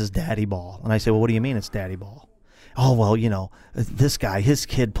 This is daddy ball. And I say, well, what do you mean it's daddy ball? Oh, well, this guy, his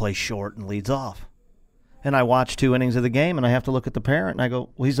kid plays short and leads off. And I watch 2 innings of the game, and I have to look at the parent, and I go,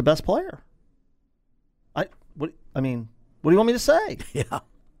 well, he's the best player. What do you want me to say? Yeah.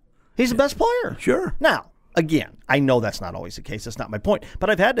 He's the best player. Sure. Now, again, I know that's not always the case. That's not my point. But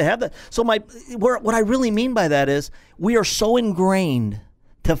I've had to have that. So what I really mean by that is we are so ingrained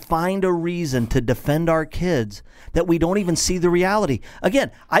to find a reason to defend our kids that we don't even see the reality.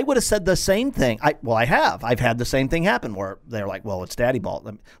 Again, I would have said the same thing. I have. I've had the same thing happen where they're like, well, it's daddy ball.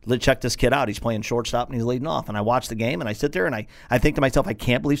 Let's check this kid out. He's playing shortstop and he's leading off. And I watch the game and I sit there and I think to myself, I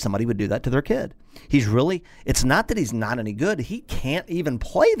can't believe somebody would do that to their kid. It's not that he's not any good. He can't even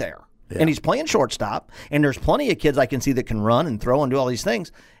play there. Yeah. And he's playing shortstop. And there's plenty of kids I can see that can run and throw and do all these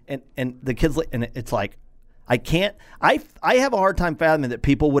things. And the kids, and it's like, I can't. I have a hard time fathoming that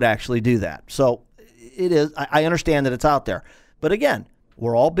people would actually do that. So it is. I understand that it's out there, but again,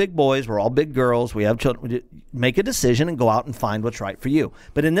 we're all big boys. We're all big girls. We have children. Make a decision and go out and find what's right for you.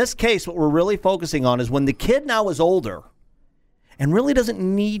 But in this case, what we're really focusing on is when the kid now is older and really doesn't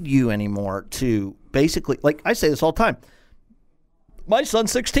need you anymore to basically, like I say this all the time. My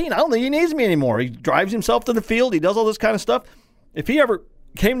son's 16. I don't think he needs me anymore. He drives himself to the field. He does all this kind of stuff. If he ever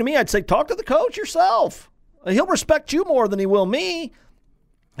came to me, I'd say, talk to the coach yourself. He'll respect you more than he will me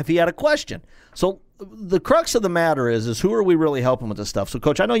if he had a question. So the crux of the matter is who are we really helping with this stuff? So,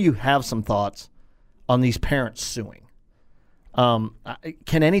 Coach, I know you have some thoughts on these parents suing.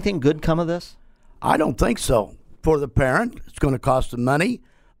 Can anything good come of this? I don't think so. For the parent, it's going to cost them money.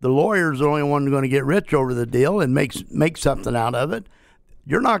 The lawyer's the only one going to get rich over the deal and make something out of it.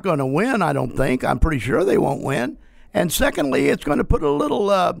 You're not going to win, I don't think. I'm pretty sure they won't win. And secondly, it's going to put a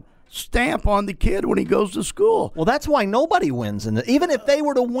little stamp on the kid when he goes to school. Well, that's why nobody wins. Even if they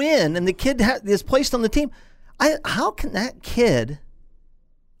were to win and the kid is placed on the team, how can that kid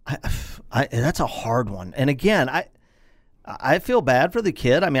that's a hard one. And again, I feel bad for the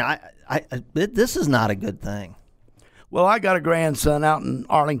kid. I mean, this is not a good thing. Well, I got a grandson out in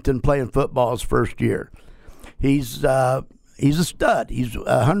Arlington playing football his first year. He's a stud. He's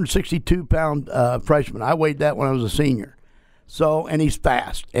a 162-pound freshman. I weighed that when I was a senior. So, and he's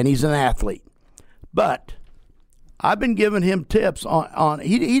fast, and he's an athlete. But I've been giving him tips on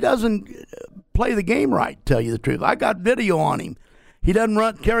he doesn't play the game right, to tell you the truth. I got video on him. He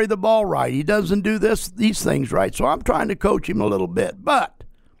doesn't carry the ball right. He doesn't do these things right. So I'm trying to coach him a little bit. But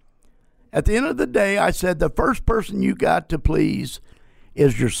at the end of the day, I said the first person you got to please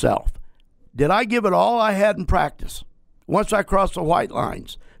is yourself. Did I give it all I had in practice? Once I crossed the white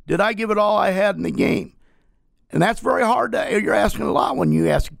lines, did I give it all I had in the game? And that's very hard. You're asking a lot when you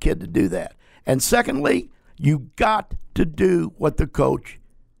ask a kid to do that. And secondly, you got to do what the coach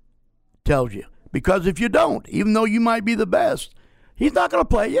tells you. Because if you don't, even though you might be the best, he's not going to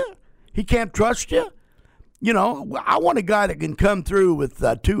play you. He can't trust you. You know, I want a guy that can come through with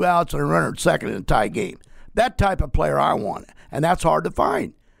 2 outs and a runner at second in a tie game. That type of player I want. And that's hard to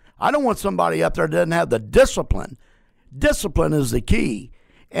find. I don't want somebody up there that doesn't have the discipline. Discipline is the key.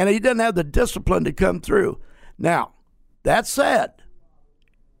 And he doesn't have the discipline to come through. Now, that said,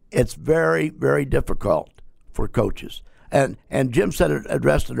 it's very, very difficult for coaches. And Jim said it,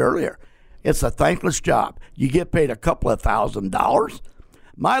 addressed it earlier. It's a thankless job. You get paid a couple of $1,000.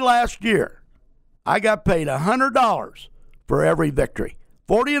 My last year, I got paid $100 for every victory.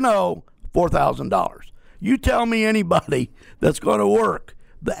 40-0, $4,000. You tell me anybody that's going to work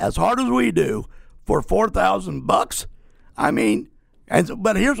as hard as we do for $4,000. I mean,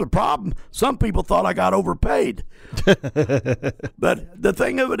 but here's the problem. Some people thought I got overpaid. But the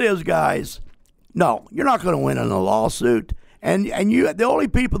thing of it is, guys, no, you're not going to win in a lawsuit. And you, the only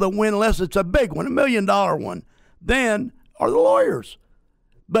people that win, unless it's a big one, $1 million one, then are the lawyers.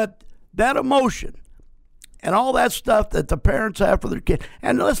 But that emotion and all that stuff that the parents have for their kids,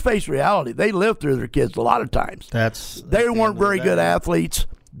 and let's face reality, they live through their kids a lot of times. They weren't very good athletes.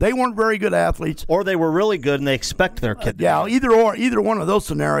 They weren't very good athletes. Or they were really good and they expect their kid to be. Either one of those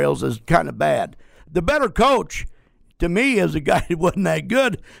scenarios is kind of bad. The better coach, to me, is a guy who wasn't that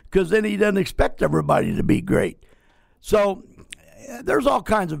good, because then he doesn't expect everybody to be great. So there's all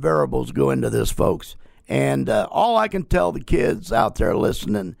kinds of variables go into this, folks. And all I can tell the kids out there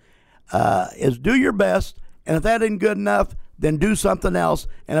listening is do your best. And if that isn't good enough, then do something else.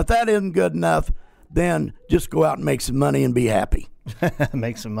 And if that isn't good enough, then just go out and make some money and be happy.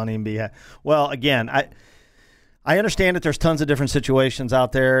 Make some money and be happy. Well, again, I understand that there's tons of different situations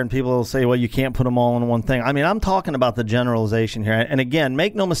out there, and people will say, well, you can't put them all in one thing. I mean, I'm talking about the generalization here. And again,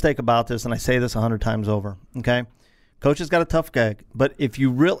 make no mistake about this, and I say this 100 times over, okay? Coach has got a tough gig, but if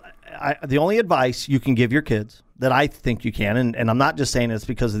you the only advice you can give your kids that I think you can, and I'm not just saying this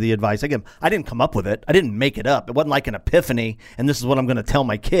because of the advice I give, I didn't come up with it. I didn't make it up. It wasn't like an epiphany, and this is what I'm going to tell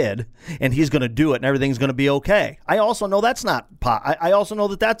my kid, and he's going to do it, and everything's going to be okay. I also know that's not I also know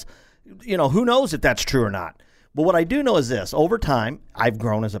that's, who knows if that's true or not. But what I do know is this. Over time, I've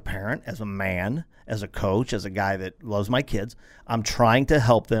grown as a parent, as a man, as a coach, as a guy that loves my kids. I'm trying to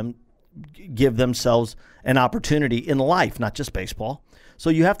help them give themselves an opportunity in life, not just baseball. So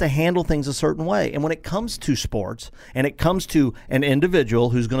you have to handle things a certain way. And when it comes to sports, and it comes to an individual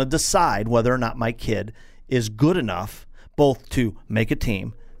who's going to decide whether or not my kid is good enough both to make a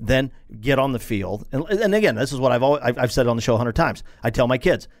team, then get on the field. And again, this is what I've said on the show 100 times. I tell my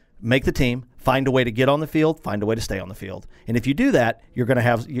kids, make the team, find a way to get on the field, find a way to stay on the field. And if you do that, you're going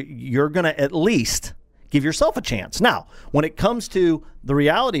to at least give yourself a chance. Now, when it comes to the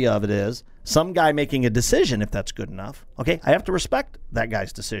reality of it is some guy making a decision, if that's good enough, okay, I have to respect that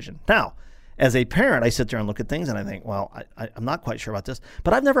guy's decision. Now, as a parent, I sit there and look at things and I think, well, I'm not quite sure about this,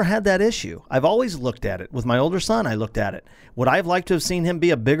 but I've never had that issue. I've always looked at it. With my older son, I looked at it. Would I have liked to have seen him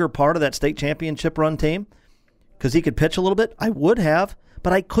be a bigger part of that state championship run team? Because he could pitch a little bit? I would have,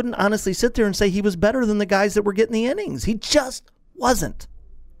 but I couldn't honestly sit there and say he was better than the guys that were getting the innings. He just wasn't.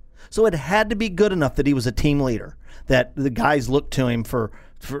 So it had to be good enough that he was a team leader, that the guys looked to him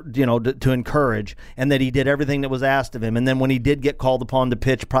to encourage, and that he did everything that was asked of him. And then when he did get called upon to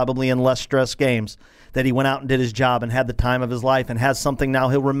pitch, probably in less stress games, that he went out and did his job and had the time of his life and has something now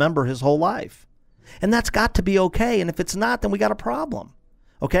he'll remember his whole life. And that's got to be okay. And if it's not, then we got a problem.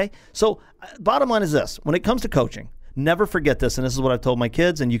 Okay? So bottom line is this. When it comes to coaching, never forget this, and this is what I've told my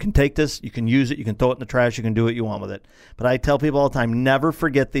kids, and you can take this, you can use it, you can throw it in the trash, you can do what you want with it. But I tell people all the time, never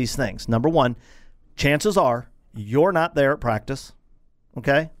forget these things. Number one, chances are you're not there at practice,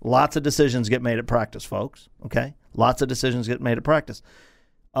 okay? Lots of decisions get made at practice, folks, okay? Lots of decisions get made at practice.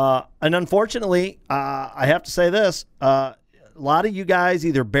 And unfortunately, I have to say this, a lot of you guys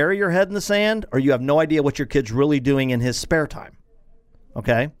either bury your head in the sand or you have no idea what your kid's really doing in his spare time,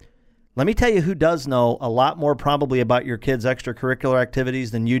 okay? Let me tell you who does know a lot more probably about your kids' extracurricular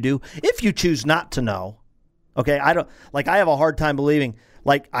activities than you do, if you choose not to know, Okay, I have a hard time believing,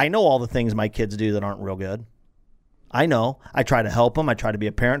 I know all the things my kids do that aren't real good. I know. I try to help them. I try to be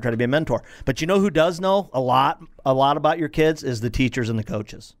a parent, try to be a mentor. But you know who does know a lot about your kids is the teachers and the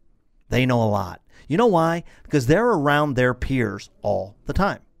coaches. They know a lot. You know why? Because they're around their peers all the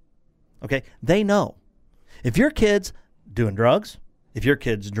time. Okay? They know. If your kid's doing drugs, if your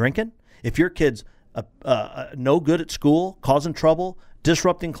kid's drinking, if your kid's no good at school, causing trouble,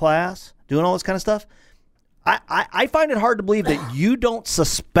 disrupting class, doing all this kind of stuff, I find it hard to believe that you don't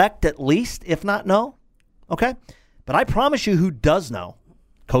suspect at least, if not know. Okay? But I promise you who does know,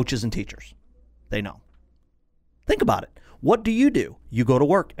 coaches and teachers. They know. Think about it. What do? You go to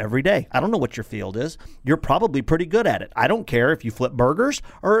work every day. I don't know what your field is. You're probably pretty good at it. I don't care if you flip burgers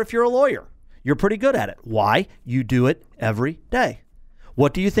or if you're a lawyer. You're pretty good at it. Why? You do it every day.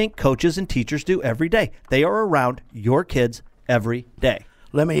 What do you think coaches and teachers do every day? They are around your kids every day.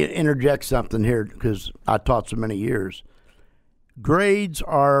 Let me interject something here because I taught so many years. Grades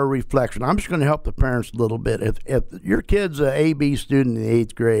are a reflection. I'm just going to help the parents a little bit. If your kid's an A-B student in the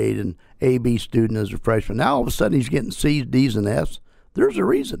 8th grade and A-B student as a freshman, now all of a sudden he's getting C's, D's, and F's, there's a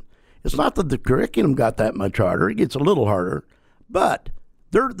reason. It's not that the curriculum got that much harder. It gets a little harder. But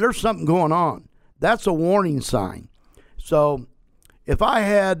there's something going on. That's a warning sign. So if I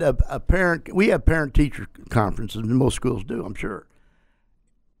had a parent, we have parent-teacher conferences, and most schools do, I'm sure.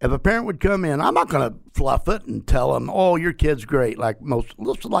 If a parent would come in, I'm not going to fluff it and tell them, oh, your kid's great, like a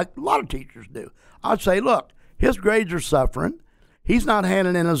lot of teachers do. I'd say, look, his grades are suffering. He's not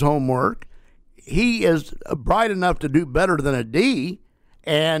handing in his homework. He is bright enough to do better than a D,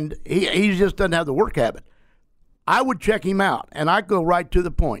 and he just doesn't have the work habit. I would check him out, and I'd go right to the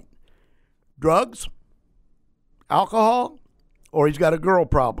point. Drugs, alcohol, or he's got a girl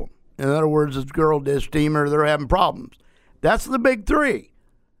problem. In other words, his girl did steamer, they're having problems. That's the big three.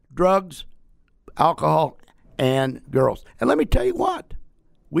 Drugs, alcohol, and girls. And let me tell you what,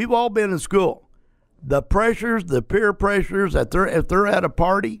 we've all been in school. The pressures, the peer pressures, if they're at a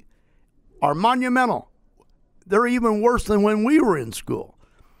party, are monumental. They're even worse than when we were in school.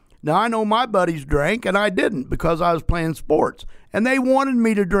 Now, I know my buddies drank, and I didn't because I was playing sports. And they wanted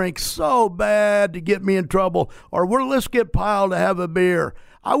me to drink so bad to get me in trouble, or let's get piled to have a beer.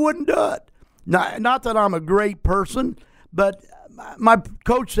 I wouldn't do it. Not that I'm a great person, but my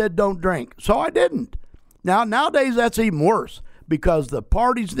coach said don't drink, so I didn't. Nowadays, that's even worse because the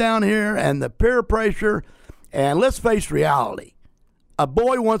parties down here and the peer pressure, and let's face reality. A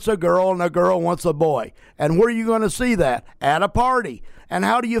boy wants a girl and a girl wants a boy. And where are you going to see that? At a party. And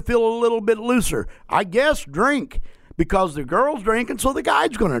how do you feel a little bit looser? I guess drink, because the girl's drinking, so the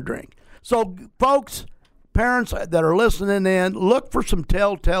guy's going to drink. So, folks, parents that are listening in, look for some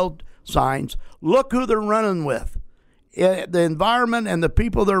telltale signs. Look who they're running with. The environment and the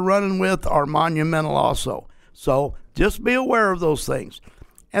people they're running with are monumental also. So just be aware of those things.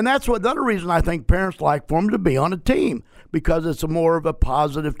 And that's another reason I think parents like for them to be on a team, because it's more of a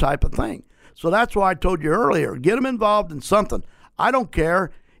positive type of thing. So that's why I told you earlier, get them involved in something. I don't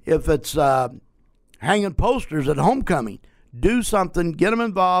care if it's hanging posters at homecoming. Do something, get them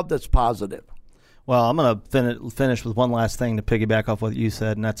involved that's positive. Well, I'm going to finish with one last thing to piggyback off what you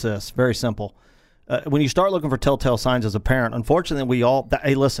said, and that's this. Very simple. When you start looking for telltale signs as a parent, unfortunately, we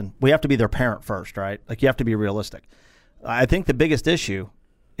have to be their parent first, right? Like, you have to be realistic. I think the biggest issue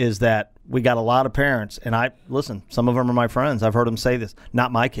is that we got a lot of parents, and some of them are my friends. I've heard them say this,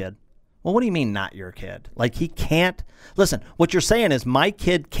 not my kid. Well, what do you mean not your kid? Like, he can't. Listen, what you're saying is my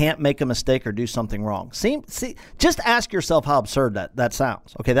kid can't make a mistake or do something wrong. See, just ask yourself how absurd that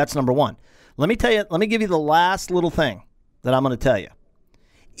sounds. Okay, that's number one. Let me give you the last little thing that I'm going to tell you.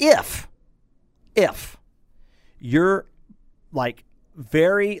 If you're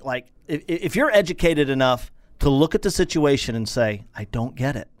if you're educated enough to look at the situation and say, I don't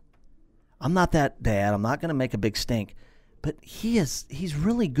get it. I'm not that dad. I'm not going to make a big stink. But he's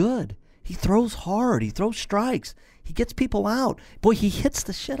really good. He throws hard. He throws strikes. He gets people out. Boy, he hits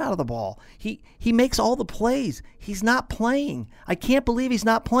the shit out of the ball. He makes all the plays. He's not playing. I can't believe he's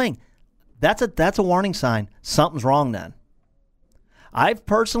not playing. That's a warning sign. Something's wrong then. I've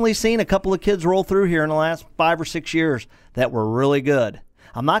personally seen a couple of kids roll through here in the last 5 or 6 years that were really good.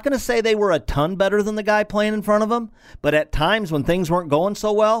 I'm not going to say they were a ton better than the guy playing in front of them, but at times when things weren't going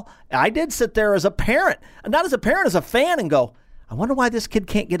so well, I did sit there as a parent, not as a parent, as a fan, and go, I wonder why this kid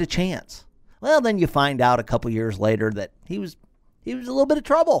can't get a chance. Well, then you find out a couple years later that he was a little bit of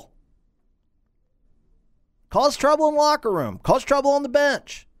trouble. Caused trouble in the locker room, caused trouble on the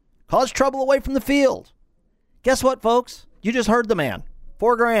bench, caused trouble away from the field. Guess what, folks? You just heard the man.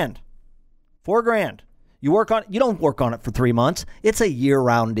 $4,000. $4,000. You don't work on it for 3 months. It's a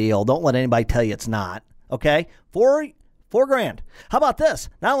year-round deal. Don't let anybody tell you it's not. Okay? $4,000. How about this?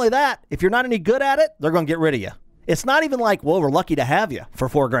 Not only that, if you're not any good at it, they're going to get rid of you. It's not even like, well, we're lucky to have you for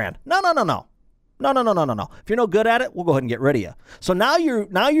 $4,000. No. No. If you're no good at it, we'll go ahead and get rid of you. So now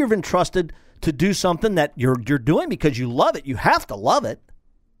you're entrusted to do something that you're doing because you love it. You have to love it.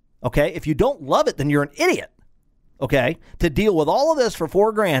 Okay? If you don't love it, then you're an idiot. Okay? To deal with all of this for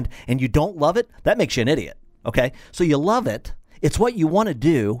 $4,000 and you don't love it, that makes you an idiot. Okay? So you love it. It's what you want to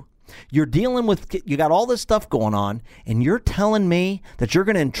do. You're dealing with, you got all this stuff going on, and you're telling me that you're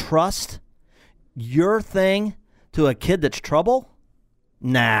going to entrust your thing to a kid that's trouble?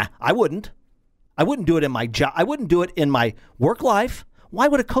 Nah, I wouldn't. I wouldn't do it in my job. I wouldn't do it in my work life. Why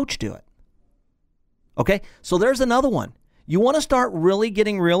would a coach do it? Okay, so there's another one. You want to start really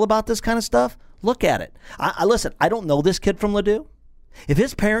getting real about this kind of stuff? Look at it. Listen, I don't know this kid from Ladue. If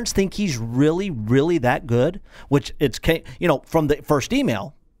his parents think he's really, really that good, which it's, from the first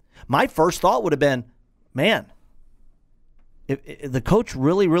email, my first thought would have been, man, if the coach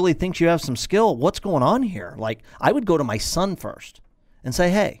really, really thinks you have some skill, what's going on here? Like, I would go to my son first and say,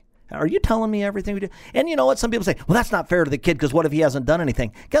 hey, are you telling me everything we do? And you know what? Some people say, well, that's not fair to the kid because what if he hasn't done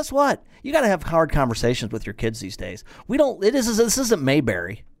anything? Guess what? You got to have hard conversations with your kids these days. This isn't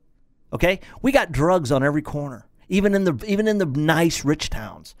Mayberry. Okay? We got drugs on every corner, even in the nice rich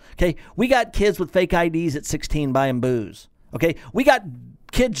towns. Okay? We got kids with fake IDs at 16 buying booze. Okay? We got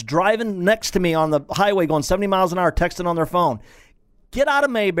kids driving next to me on the highway going 70 miles an hour, texting on their phone. Get out of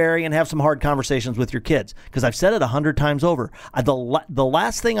Mayberry and have some hard conversations with your kids. Because I've said it 100 times over. The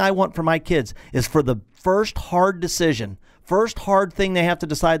last thing I want for my kids is for the first hard thing they have to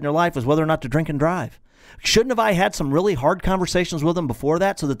decide in their life is whether or not to drink and drive. Shouldn't have I had some really hard conversations with them before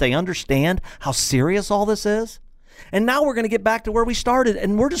that so that they understand how serious all this is? And now we're going to get back to where we started,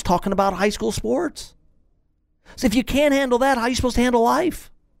 and we're just talking about high school sports. So if you can't handle that, how are you supposed to handle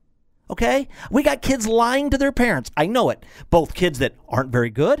life? Okay? We got kids lying to their parents. I know it. Both kids that aren't very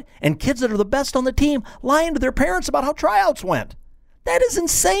good and kids that are the best on the team lying to their parents about how tryouts went. That is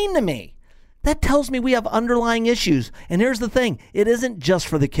insane to me. That tells me we have underlying issues. And here's the thing. It isn't just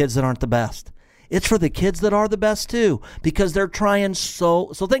for the kids that aren't the best. It's for the kids that are the best too, because they're trying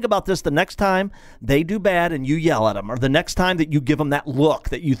so think about this. The next time they do bad and you yell at them, or the next time that you give them that look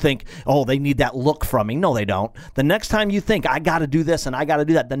that you think, oh, they need that look from me. No, they don't. The next time you think, I got to do this and I got to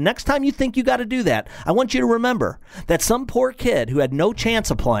do that. The next time you think you got to do that, I want you to remember that some poor kid who had no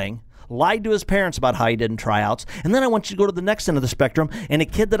chance of playing lied to his parents about how he did in tryouts. And then I want you to go to the next end of the spectrum, and a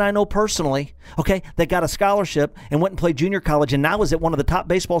kid that I know personally, okay, that got a scholarship and went and played junior college and now is at one of the top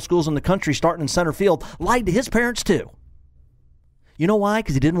baseball schools in the country starting in center field, lied to his parents too. You know why?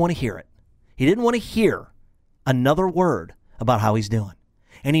 Because he didn't want to hear it. He didn't want to hear another word about how he's doing.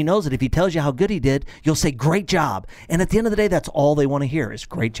 And he knows that if he tells you how good he did, you'll say, great job. And at the end of the day, that's all they want to hear is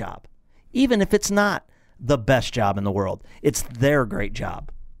great job. Even if it's not the best job in the world, it's their great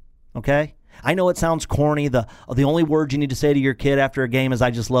job. Okay? I know it sounds corny. The only word you need to say to your kid after a game is,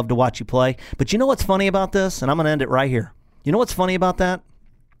 I just love to watch you play. But you know what's funny about this? And I'm going to end it right here. You know what's funny about that?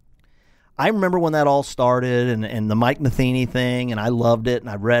 I remember when that all started and the Mike Matheny thing, and I loved it, and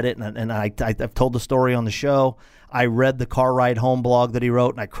I read it, and I've told the story on the show. I read the Car Ride Home blog that he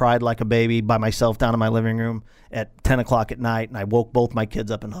wrote, and I cried like a baby by myself down in my living room at 10 o'clock at night, and I woke both my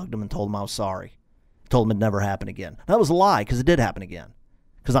kids up and hugged them and told them I was sorry. Told them it'd never happen again. That was a lie, because it did happen again.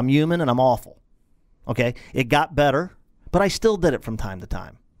 Because I'm human and I'm awful. Okay? It got better, but I still did it from time to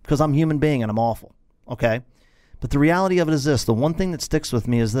time because I'm a human being and I'm awful. Okay? But the reality of it is this. The one thing that sticks with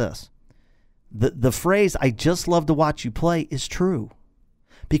me is this. The phrase, I just love to watch you play, is true.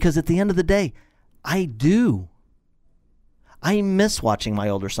 Because at the end of the day, I do. I miss watching my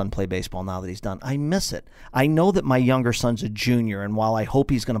older son play baseball now that he's done. I miss it. I know that my younger son's a junior, and while I hope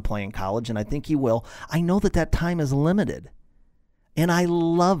he's going to play in college, and I think he will, I know that time is limited. And I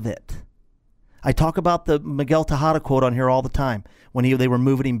love it. I talk about the Miguel Tejada quote on here all the time when they were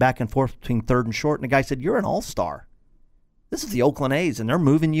moving him back and forth between third and short. And the guy said, you're an all-star. This is the Oakland A's, and they're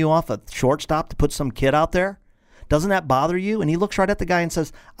moving you off a shortstop to put some kid out there. Doesn't that bother you? And he looks right at the guy and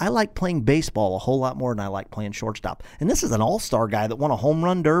says, I like playing baseball a whole lot more than I like playing shortstop. And this is an all-star guy that won a home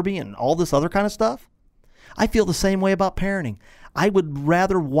run derby and all this other kind of stuff. I feel the same way about parenting. I would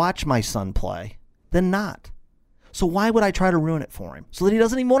rather watch my son play than not. So why would I try to ruin it for him so that he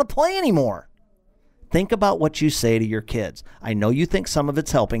doesn't even want to play anymore? Think about what you say to your kids. I know you think some of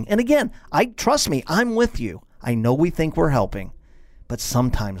it's helping. And again, trust me, I'm with you. I know we think we're helping, but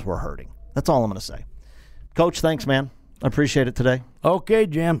sometimes we're hurting. That's all I'm going to say. Coach, thanks, man. I appreciate it today. Okay,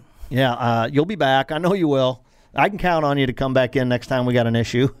 Jim. Yeah, you'll be back. I know you will. I can count on you to come back in next time we got an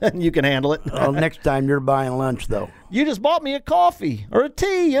issue, and you can handle it. Oh, next time you're buying lunch, though. You just bought me a coffee or a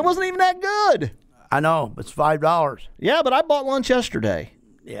tea. It wasn't even that good. I know. It's $5. Yeah, but I bought lunch yesterday.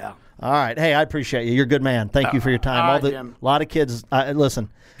 Yeah. All right. Hey, I appreciate you. You're a good man. Thank you for your time. All right, Jim. A lot of kids. Listen.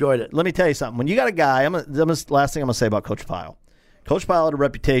 Enjoyed it. Let me tell you something. When you got a guy, last thing I'm going to say about Coach Pyle. Coach Pyle had a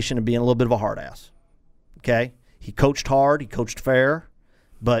reputation of being a little bit of a hard ass. Okay? He coached hard. He coached fair.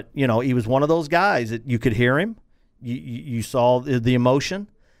 But, he was one of those guys that you could hear him. You saw the emotion.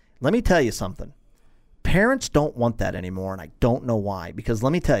 Let me tell you something. Parents don't want that anymore, and I don't know why. Because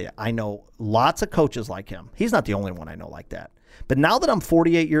let me tell you, I know lots of coaches like him. He's not the only one I know like that. But now that I'm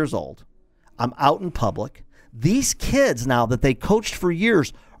 48 years old, I'm out in public. These kids now that they coached for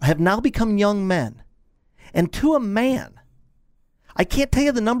years have now become young men. And to a man, I can't tell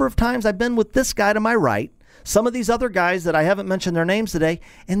you the number of times I've been with this guy to my right, some of these other guys that I haven't mentioned their names today,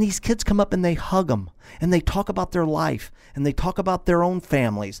 and these kids come up and they hug them, and they talk about their life, and they talk about their own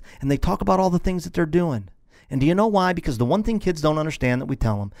families, and they talk about all the things that they're doing. And do you know why? Because the one thing kids don't understand that we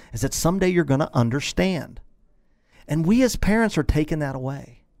tell them is that someday you're going to understand. And we as parents are taking that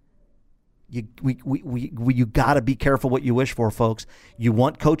away. You got to be careful what you wish for, folks. You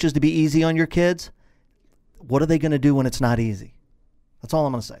want coaches to be easy on your kids? What are they going to do when it's not easy? That's all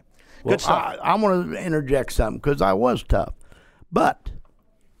I'm going to say. Well, Good stuff. I want to interject something because I was tough. But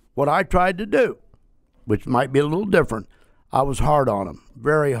what I tried to do, which might be a little different, I was hard on them.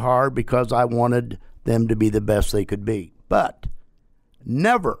 Very hard because I wanted them to be the best they could be. But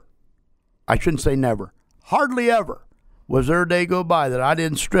never, I shouldn't say never, hardly ever was there a day go by that I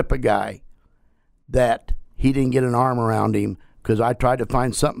didn't strip a guy that he didn't get an arm around him because I tried to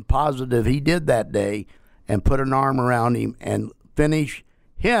find something positive he did that day and put an arm around him and finish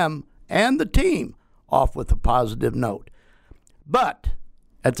him and the team off with a positive note. But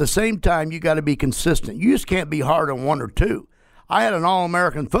at the same time, you got to be consistent. You just can't be hard on one or two. I had an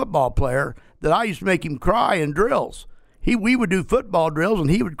All-American football player that I used to make him cry in drills. We would do football drills, and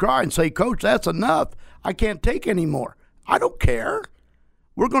he would cry and say, "Coach, that's enough. I can't take any more." I don't care.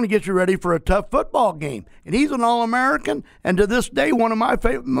 We're going to get you ready for a tough football game. And he's an All-American, and to this day, one of my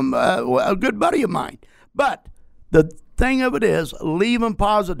a good buddy of mine. But the thing of it is, leave them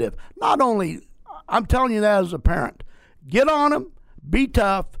positive. Not only, I'm telling you that as a parent, get on them, be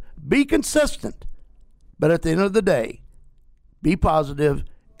tough, be consistent. But at the end of the day, be positive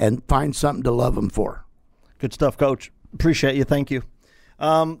and find something to love them for. Good stuff, Coach. Appreciate you. Thank you.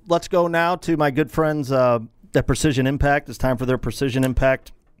 Let's go now to my good friends at Precision Impact. It's time for their Precision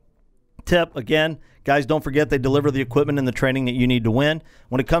Impact tip. Again, guys, don't forget they deliver the equipment and the training that you need to win.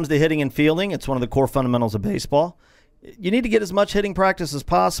 When it comes to hitting and fielding, it's one of the core fundamentals of baseball. You need to get as much hitting practice as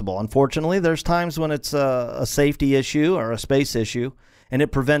possible. Unfortunately, there's times when it's a safety issue or a space issue, and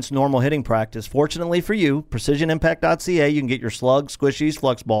it prevents normal hitting practice. Fortunately for you, PrecisionImpact.ca, you can get your slugs, squishies,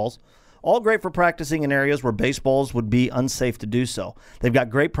 flux balls, all great for practicing in areas where baseballs would be unsafe to do so. They've got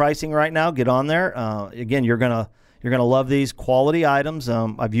great pricing right now. Get on there. Again, you're gonna love these quality items.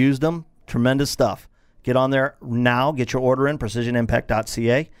 I've used them. Tremendous stuff. Get on there now. Get your order in,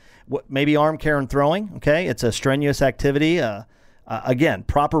 PrecisionImpact.ca. Maybe arm care and throwing, okay? It's a strenuous activity. Again,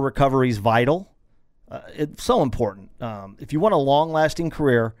 proper recovery is vital. It's so important. If you want a long-lasting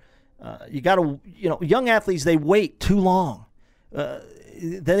career, you got to, young athletes, they wait too long.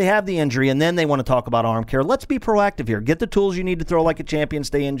 They have the injury, and then they want to talk about arm care. Let's be proactive here. Get the tools you need to throw like a champion,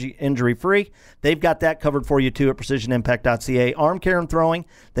 stay injury-free. They've got that covered for you, too, at PrecisionImpact.ca. Arm care and throwing.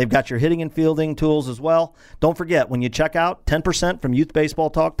 They've got your hitting and fielding tools as well. Don't forget, when you check out, 10% from Youth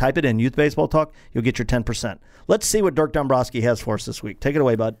Baseball Talk. Type it in, Youth Baseball Talk. You'll get your 10%. Let's see what Dirk Dombrowski has for us this week. Take it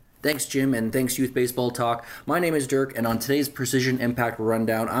away, bud. Thanks, Jim, and thanks, Youth Baseball Talk. My name is Dirk, and on today's Precision Impact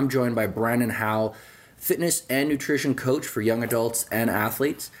Rundown, I'm joined by Brandon Howell, fitness and nutrition coach for young adults and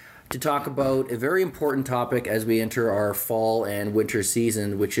athletes, to talk about a very important topic as we enter our fall and winter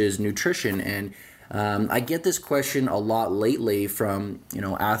season, which is nutrition. And I get this question a lot lately from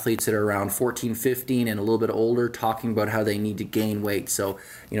athletes that are around 14, 15 and a little bit older, talking about how they need to gain weight. So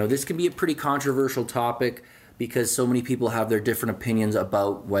this can be a pretty controversial topic because so many people have their different opinions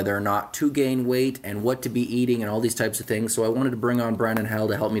about whether or not to gain weight and what to be eating and all these types of things. So I wanted to bring on Brandon Howell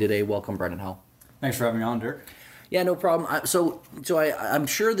to help me today. Welcome, Brandon Howell. Thanks for having me on, Dirk. Yeah, no problem. I'm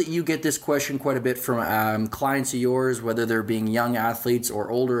sure that you get this question quite a bit from clients of yours, whether they're being young athletes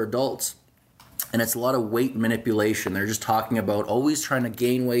or older adults. And it's a lot of weight manipulation. They're just talking about always trying to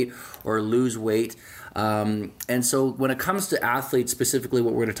gain weight or lose weight. And so when it comes to athletes, specifically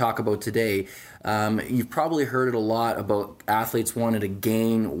what we're going to talk about today, you've probably heard it a lot about athletes wanting to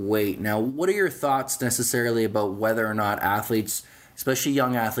gain weight. Now, what are your thoughts necessarily about whether or not athletes, especially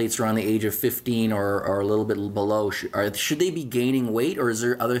young athletes around the age of 15 or a little bit below, should they be gaining weight, or is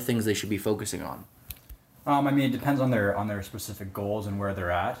there other things they should be focusing on? I mean, it depends on their specific goals and where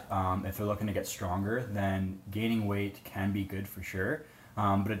they're at. If they're looking to get stronger, then gaining weight can be good for sure.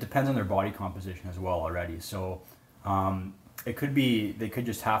 But it depends on their body composition as well already. So it could be they could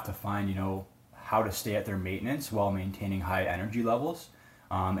just have to find, you know, how to stay at their maintenance while maintaining high energy levels.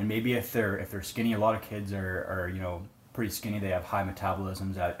 And maybe if they're skinny, a lot of kids are you know, pretty skinny. They have high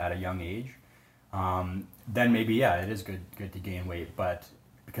metabolisms at a young age. Then maybe it is good to gain weight, but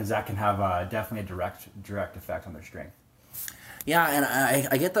because that can have definitely a direct effect on their strength. Yeah, and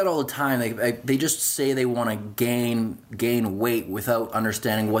I get that all the time. They just say they want to gain weight without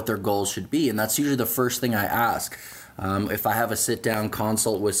understanding what their goals should be, and that's usually the first thing I ask. If I have a sit-down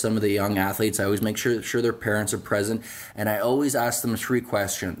consult with some of the young athletes, I always make sure their parents are present, and I always ask them 3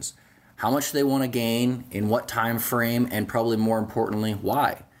 questions. How much do they want to gain, in what time frame, and probably more importantly,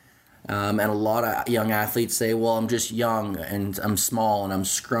 why? And a lot of young athletes say, well, I'm just young and I'm small and I'm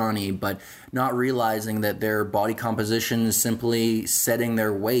scrawny, but not realizing that their body composition is simply setting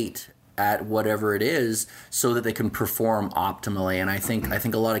their weight at whatever it is so that they can perform optimally. And I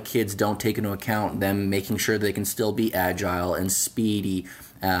think a lot of kids don't take into account them making sure they can still be agile and speedy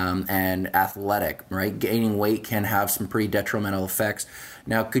and athletic, right? Gaining weight can have some pretty detrimental effects.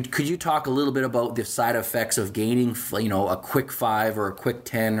 Now, could you talk a little bit about the side effects of gaining, you know, a quick 5 or a quick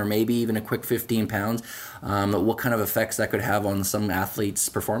 10 or maybe even a quick 15 pounds? What kind of effects that could have on some athletes'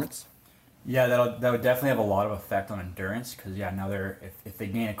 performance? Yeah, that would definitely have a lot of effect on endurance because now if they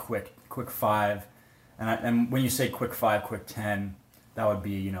gain a quick 5, and when you say quick 5, quick 10, that would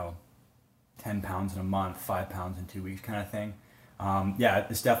be, you know, 10 pounds in a month, 5 pounds in 2 weeks kind of thing.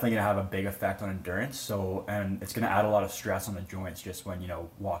 It's definitely going to have a big effect on endurance. So, and it's going to add a lot of stress on the joints just when, you know,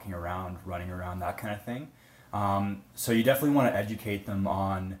 walking around, running around, that kind of thing. So you definitely want to educate them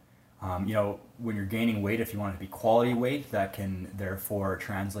on, you know, when you're gaining weight, if you want it to be quality weight, that can therefore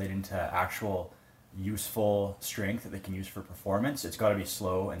translate into actual useful strength that they can use for performance. It's got to be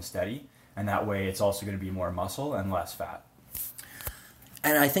slow and steady. And that way it's also going to be more muscle and less fat.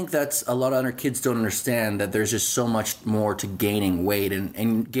 And I think that's a lot of other kids don't understand that there's just so much more to gaining weight,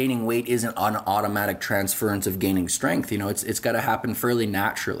 and gaining weight isn't an automatic transference of gaining strength. You know, it's got to happen fairly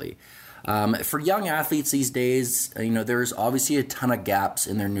naturally. For young athletes these days, you know, there's obviously a ton of gaps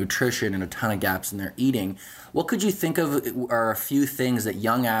in their nutrition and a ton of gaps in their eating. What could you think of are a few things that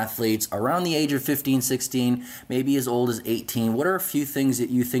young athletes around the age of 15, 16, maybe as old as 18, what are a few things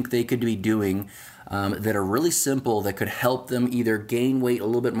that you think they could be doing that are really simple that could help them either gain weight a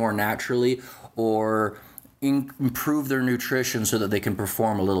little bit more naturally or improve their nutrition so that they can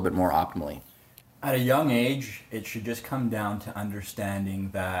perform a little bit more optimally? At a young age, it should just come down to understanding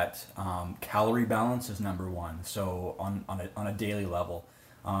that calorie balance is number one. So on a daily level,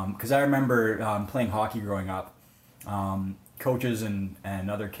 because I remember playing hockey growing up, coaches and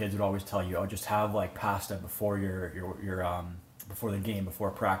other kids would always tell you, "Oh, just have like pasta before your before the game,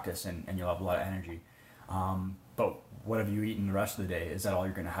 before practice, and you'll have a lot of energy." But what have you eaten the rest of the day? Is that all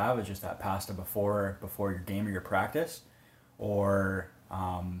you're going to have? Is just that pasta before your game or your practice, or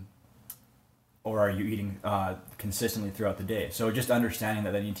are you eating consistently throughout the day? So just understanding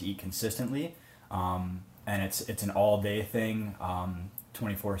that they need to eat consistently, and it's an all day thing,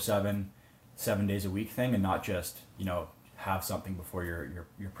 24/7, 7 days a week thing, and not just, you know, have something before your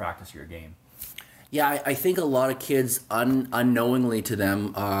practice or your game. Yeah, I think a lot of kids unknowingly to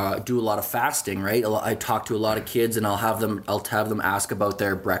them do a lot of fasting, right? I talk to a lot of kids and I'll have them ask about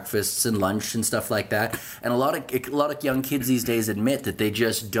their breakfasts and lunch and stuff like that. And a lot of young kids these days admit that they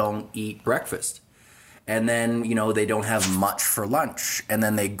just don't eat breakfast. And then, you know, they don't have much for lunch, and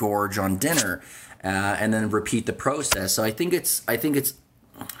then they gorge on dinner, and then repeat the process. So I think it's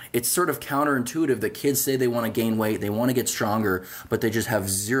sort of counterintuitive that kids say they want to gain weight, they want to get stronger, but they just have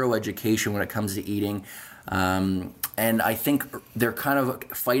zero education when it comes to eating. And I think they're kind of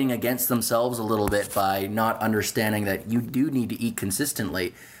fighting against themselves a little bit by not understanding that you do need to eat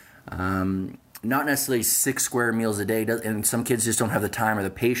consistently. Not necessarily 6 square meals a day, and some kids just don't have the time or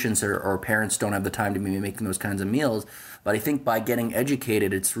the patience, or parents don't have the time to be making those kinds of meals. But I think by getting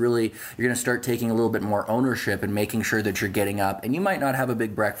educated, it's really, you're going to start taking a little bit more ownership and making sure that you're getting up. And you might not have a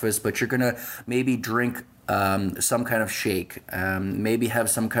big breakfast, but you're going to maybe drink some kind of shake, maybe have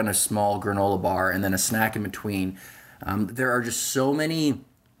some kind of small granola bar, and then a snack in between. There are just so many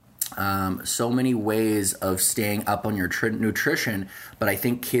ways of staying up on your nutrition, but I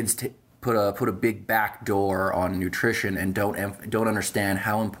think kids put a big back door on nutrition and don't understand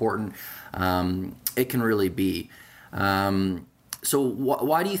how important it can really be. So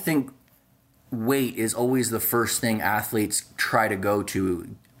why do you think weight is always the first thing athletes try to go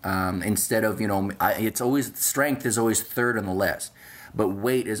to, instead of, you know, it's always, strength is always third on the list. but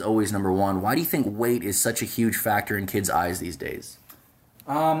weight is always number one. Why do you think weight is such a huge factor in kids' eyes these days?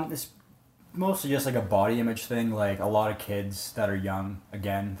 It's mostly just like a body image thing. Like a lot of kids that are young,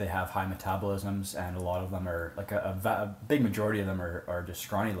 again, they have high metabolisms, and a lot of them are like a big majority of them are just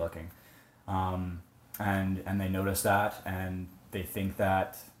scrawny looking, and they notice that, and they think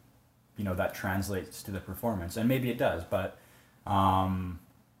that, you know, that translates to the performance, and maybe it does, but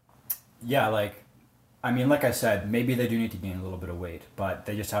yeah, like, I mean, like I said, maybe they do need to gain a little bit of weight, but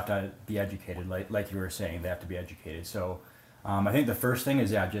they just have to be educated. Like you were saying, they have to be educated. So I think the first thing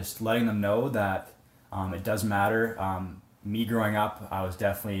is, just letting them know that it does matter. Me growing up, I was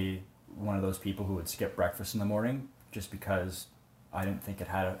definitely one of those people who would skip breakfast in the morning just because I didn't think it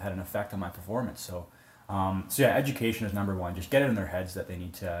had an effect on my performance. So education is number one. Just get it in their heads that they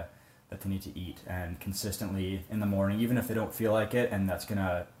need to eat, and consistently in the morning, even if they don't feel like it, and that's going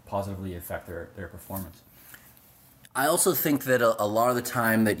to positively affect their performance. I also think that a lot of the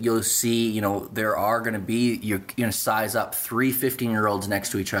time that you'll see, you know, there are going to be, you're going to size up 3 15-year-olds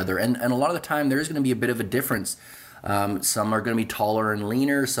next to each other. And a lot of the time there's going to be a bit of a difference. Some are going to be taller and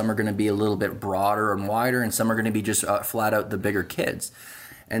leaner. Some are going to be a little bit broader and wider. And some are going to be just flat out the bigger kids.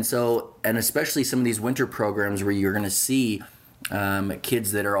 And so, and especially some of these winter programs where you're going to see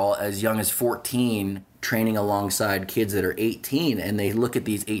kids that are all as young as 14 training alongside kids that are 18, and they look at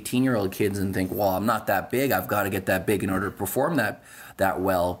these 18-year-old kids and think, well, I'm not that big, I've got to get that big in order to perform that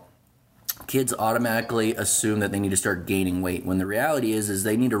well. Kids automatically assume that they need to start gaining weight, when the reality is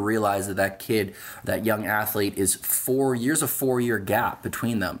they need to realize that kid, that young athlete, is 4 years, a 4-year gap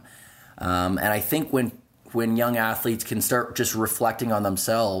between them. And I think when young athletes can start just reflecting on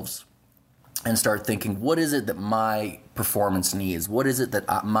themselves and start thinking, what is it that my performance needs? What is it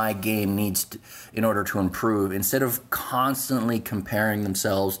that my game needs in order to improve? Instead of constantly comparing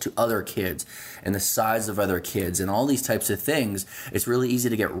themselves to other kids and the size of other kids and all these types of things, it's really easy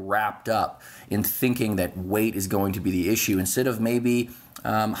to get wrapped up in thinking that weight is going to be the issue, instead of maybe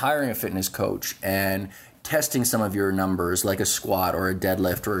hiring a fitness coach and testing some of your numbers, like a squat or a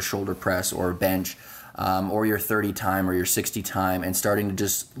deadlift or a shoulder press or a bench, or your 30 time or your 60 time, and starting to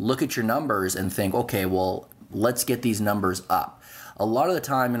just look at your numbers and think, okay, well, let's get these numbers up. A lot of the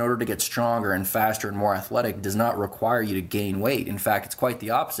time, in order to get stronger and faster and more athletic, does not require you to gain weight. In fact, it's quite the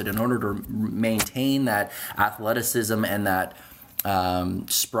opposite. In order to maintain that athleticism and that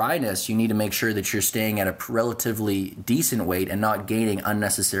spryness, you need to make sure that you're staying at a relatively decent weight and not gaining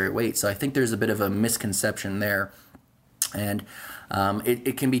unnecessary weight. So I think there's a bit of a misconception there. And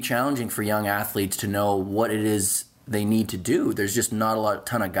it can be challenging for young athletes to know what it is they need to do. There's just not a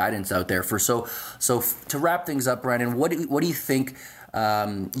ton of guidance out there. So to wrap things up, Brandon, what do you think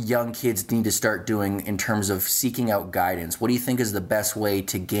young kids need to start doing in terms of seeking out guidance? What do you think is the best way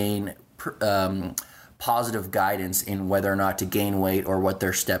to gain positive guidance in whether or not to gain weight or what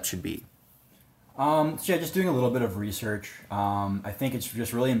their steps should be? Just doing a little bit of research. I think it's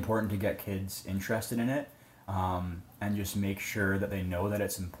just really important to get kids interested in it. And just make sure that they know that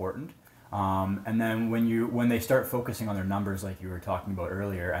it's important. And then when they start focusing on their numbers, like you were talking about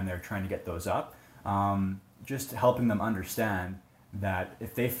earlier, and they're trying to get those up, just helping them understand that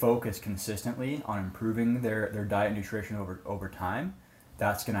if they focus consistently on improving their diet and nutrition over time,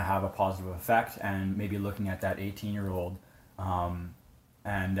 that's going to have a positive effect. And maybe looking at that 18-year-old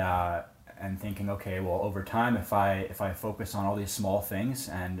and thinking, okay, well, over time, if I focus on all these small things,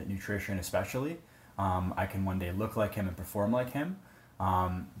 and nutrition especially, I can one day look like him and perform like him,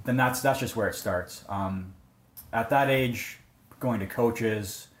 then that's just where it starts. At that age, going to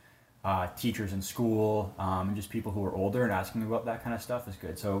coaches, teachers in school, and just people who are older and asking about that kind of stuff is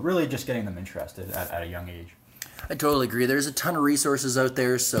good. So really just getting them interested at a young age. I totally agree. There's a ton of resources out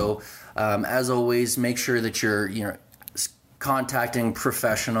there. So as always, make sure that you're contacting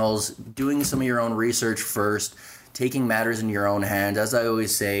professionals, doing some of your own research first, taking matters in your own hands. As I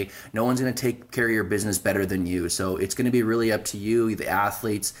always say, no one's going to take care of your business better than you. So it's going to be really up to you, the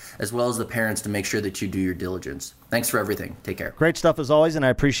athletes, as well as the parents, to make sure that you do your diligence. Thanks for everything. Take care. Great stuff as always, and I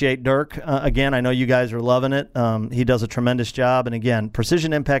appreciate Dirk. Again, I know you guys are loving it. He does a tremendous job. And again,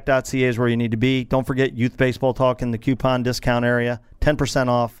 PrecisionImpact.ca is where you need to be. Don't forget Youth Baseball Talk in the coupon discount area. 10%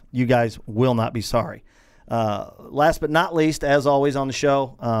 off. You guys will not be sorry. Last but not least, as always on the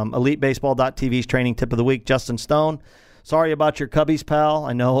show, EliteBaseball.tv's training tip of the week, Justin Stone. Sorry about your Cubbies, pal.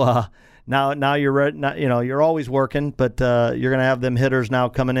 I know now you're always working, but you're going to have them hitters now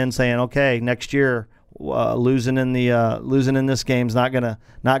coming in saying, okay, next year losing in this game's not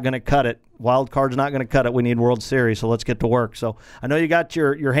gonna cut it. Wild card's not going to cut it. We need World Series, so let's get to work. So I know you got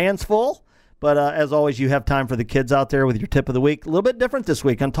your hands full, But as always, you have time for the kids out there with your tip of the week. A little bit different this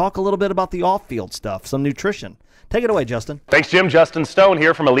week. And talk a little bit about the off-field stuff, some nutrition. Take it away, Justin. Thanks, Jim. Justin Stone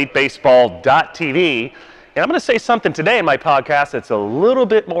here from EliteBaseball.tv. And I'm going to say something today in my podcast that's a little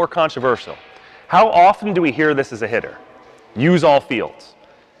bit more controversial. How often do we hear this as a hitter? Use all fields.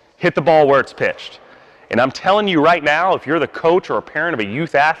 Hit the ball where it's pitched. And I'm telling you right now, if you're the coach or a parent of a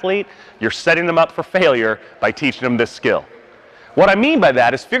youth athlete, you're setting them up for failure by teaching them this skill. What I mean by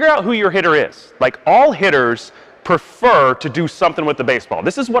that is figure out who your hitter is. Like, all hitters prefer to do something with the baseball.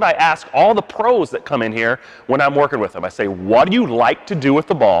 This is what I ask all the pros that come in here when I'm working with them. I say, what do you like to do with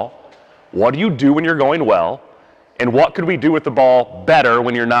the ball? What do you do when you're going well? And what could we do with the ball better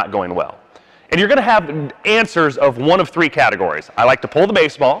when you're not going well? And you're going to have answers of one of three categories. I like to pull the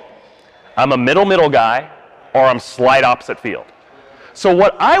baseball, I'm a middle guy, or I'm slide opposite field. So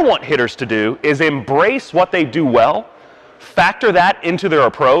what I want hitters to do is embrace what they do well, factor that into their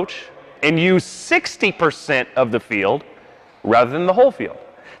approach, and use 60% of the field rather than the whole field.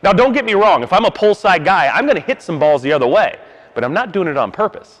 Now, don't get me wrong. If I'm a pull side guy, I'm going to hit some balls the other way, but I'm not doing it on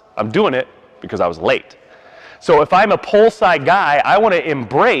purpose. I'm doing it because I was late. So if I'm a pull side guy, I want to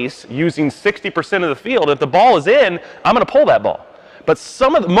embrace using 60% of the field. If the ball is in, I'm going to pull that ball. But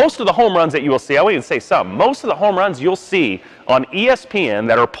most of the home runs that you will see, I won't even say some, most of the home runs you'll see on ESPN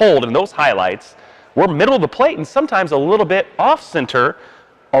that are pulled in those highlights were middle of the plate and sometimes a little bit off center,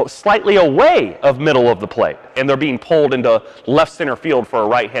 slightly away of middle of the plate. And they're being pulled into left center field for a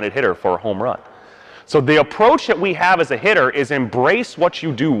right-handed hitter for a home run. So the approach that we have as a hitter is embrace what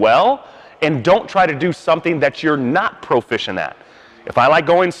you do well and don't try to do something that you're not proficient at. If I like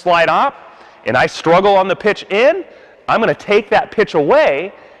going slide op and I struggle on the pitch in, I'm going to take that pitch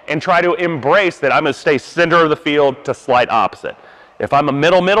away and try to embrace that I'm going to stay center of the field to slide opposite. If I'm a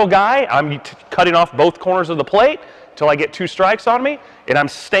middle guy, I'm cutting off both corners of the plate until I get 2 strikes on me, and I'm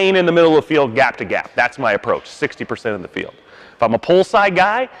staying in the middle of the field gap to gap. That's my approach, 60% of the field. If I'm a pull side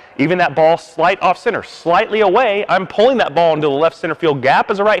guy, even that ball slight off center, slightly away, I'm pulling that ball into the left center field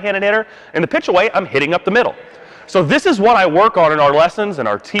gap as a right-handed hitter, and the pitch away, I'm hitting up the middle. So this is what I work on in our lessons and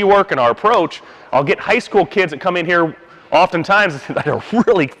our T-work and our approach. I'll get high school kids that come in here oftentimes that are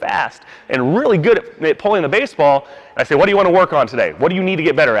really fast and really good at pulling the baseball. And I say, what do you want to work on today? What do you need to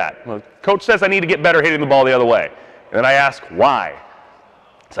get better at? Well, coach says I need to get better hitting the ball the other way. And then I ask, why?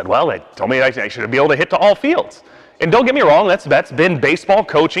 I said, well, they told me I should be able to hit to all fields. And don't get me wrong, that's been baseball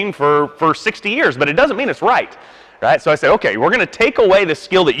coaching for 60 years, but it doesn't mean it's right. So I said, okay, we're going to take away the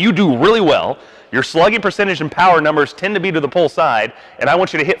skill that you do really well. Your slugging percentage and power numbers tend to be to the pull side, and I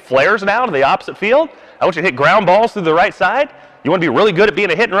want you to hit flares now to the opposite field. I want you to hit ground balls through the right side. You want to be really good at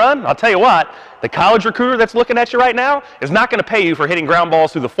being a hit and run? I'll tell you what, the college recruiter that's looking at you right now is not going to pay you for hitting ground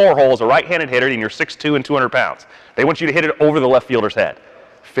balls through the 4 hole as a right-handed hitter and you're 6'2" and 200 pounds. They want you to hit it over the left fielder's head.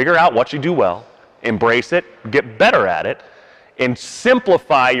 Figure out what you do well, embrace it, get better at it, and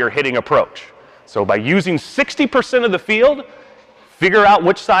simplify your hitting approach. So by using 60% of the field, figure out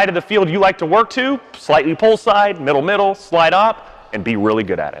which side of the field you like to work to, slightly pull side, middle, slide op, and be really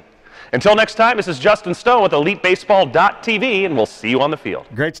good at it. Until next time, this is Justin Stone with EliteBaseball.tv, and we'll see you on the field.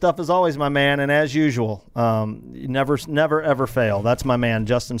 Great stuff as always, my man, and as usual, you never, ever fail. That's my man,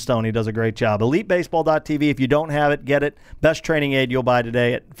 Justin Stone. He does a great job. EliteBaseball.tv, if you don't have it, get it. Best training aid you'll buy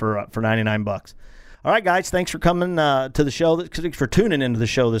today for $99. All right, guys, thanks for coming to the show. Thanks for tuning into the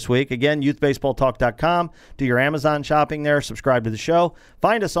show this week. Again, youthbaseballtalk.com. Do your Amazon shopping there. Subscribe to the show.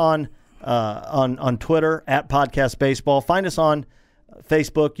 Find us on Twitter at Podcast Baseball. Find us on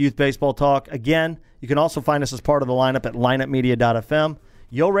Facebook, Youth Baseball Talk. Again, you can also find us as part of the lineup at lineupmedia.fm.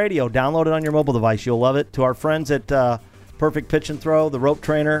 Yo Radio, download it on your mobile device. You'll love it. To our friends at Perfect Pitch and Throw, the Rope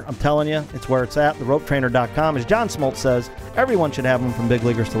Trainer, I'm telling you, it's where it's at, theropetrainer.com. As John Smoltz says, everyone should have them from big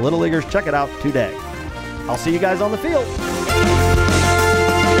leaguers to little leaguers. Check it out today. I'll see you guys on the field.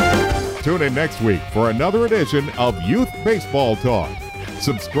 Tune in next week for another edition of Youth Baseball Talk.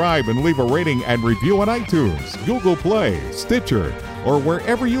 Subscribe and leave a rating and review on iTunes, Google Play, Stitcher, or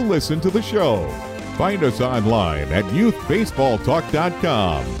wherever you listen to the show. Find us online at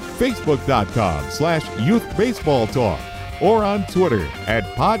youthbaseballtalk.com, facebook.com/youthbaseballtalk, or on Twitter at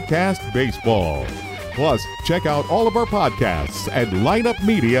Podcast Baseball. Plus, check out all of our podcasts at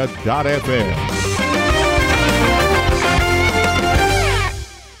lineupmedia.fm.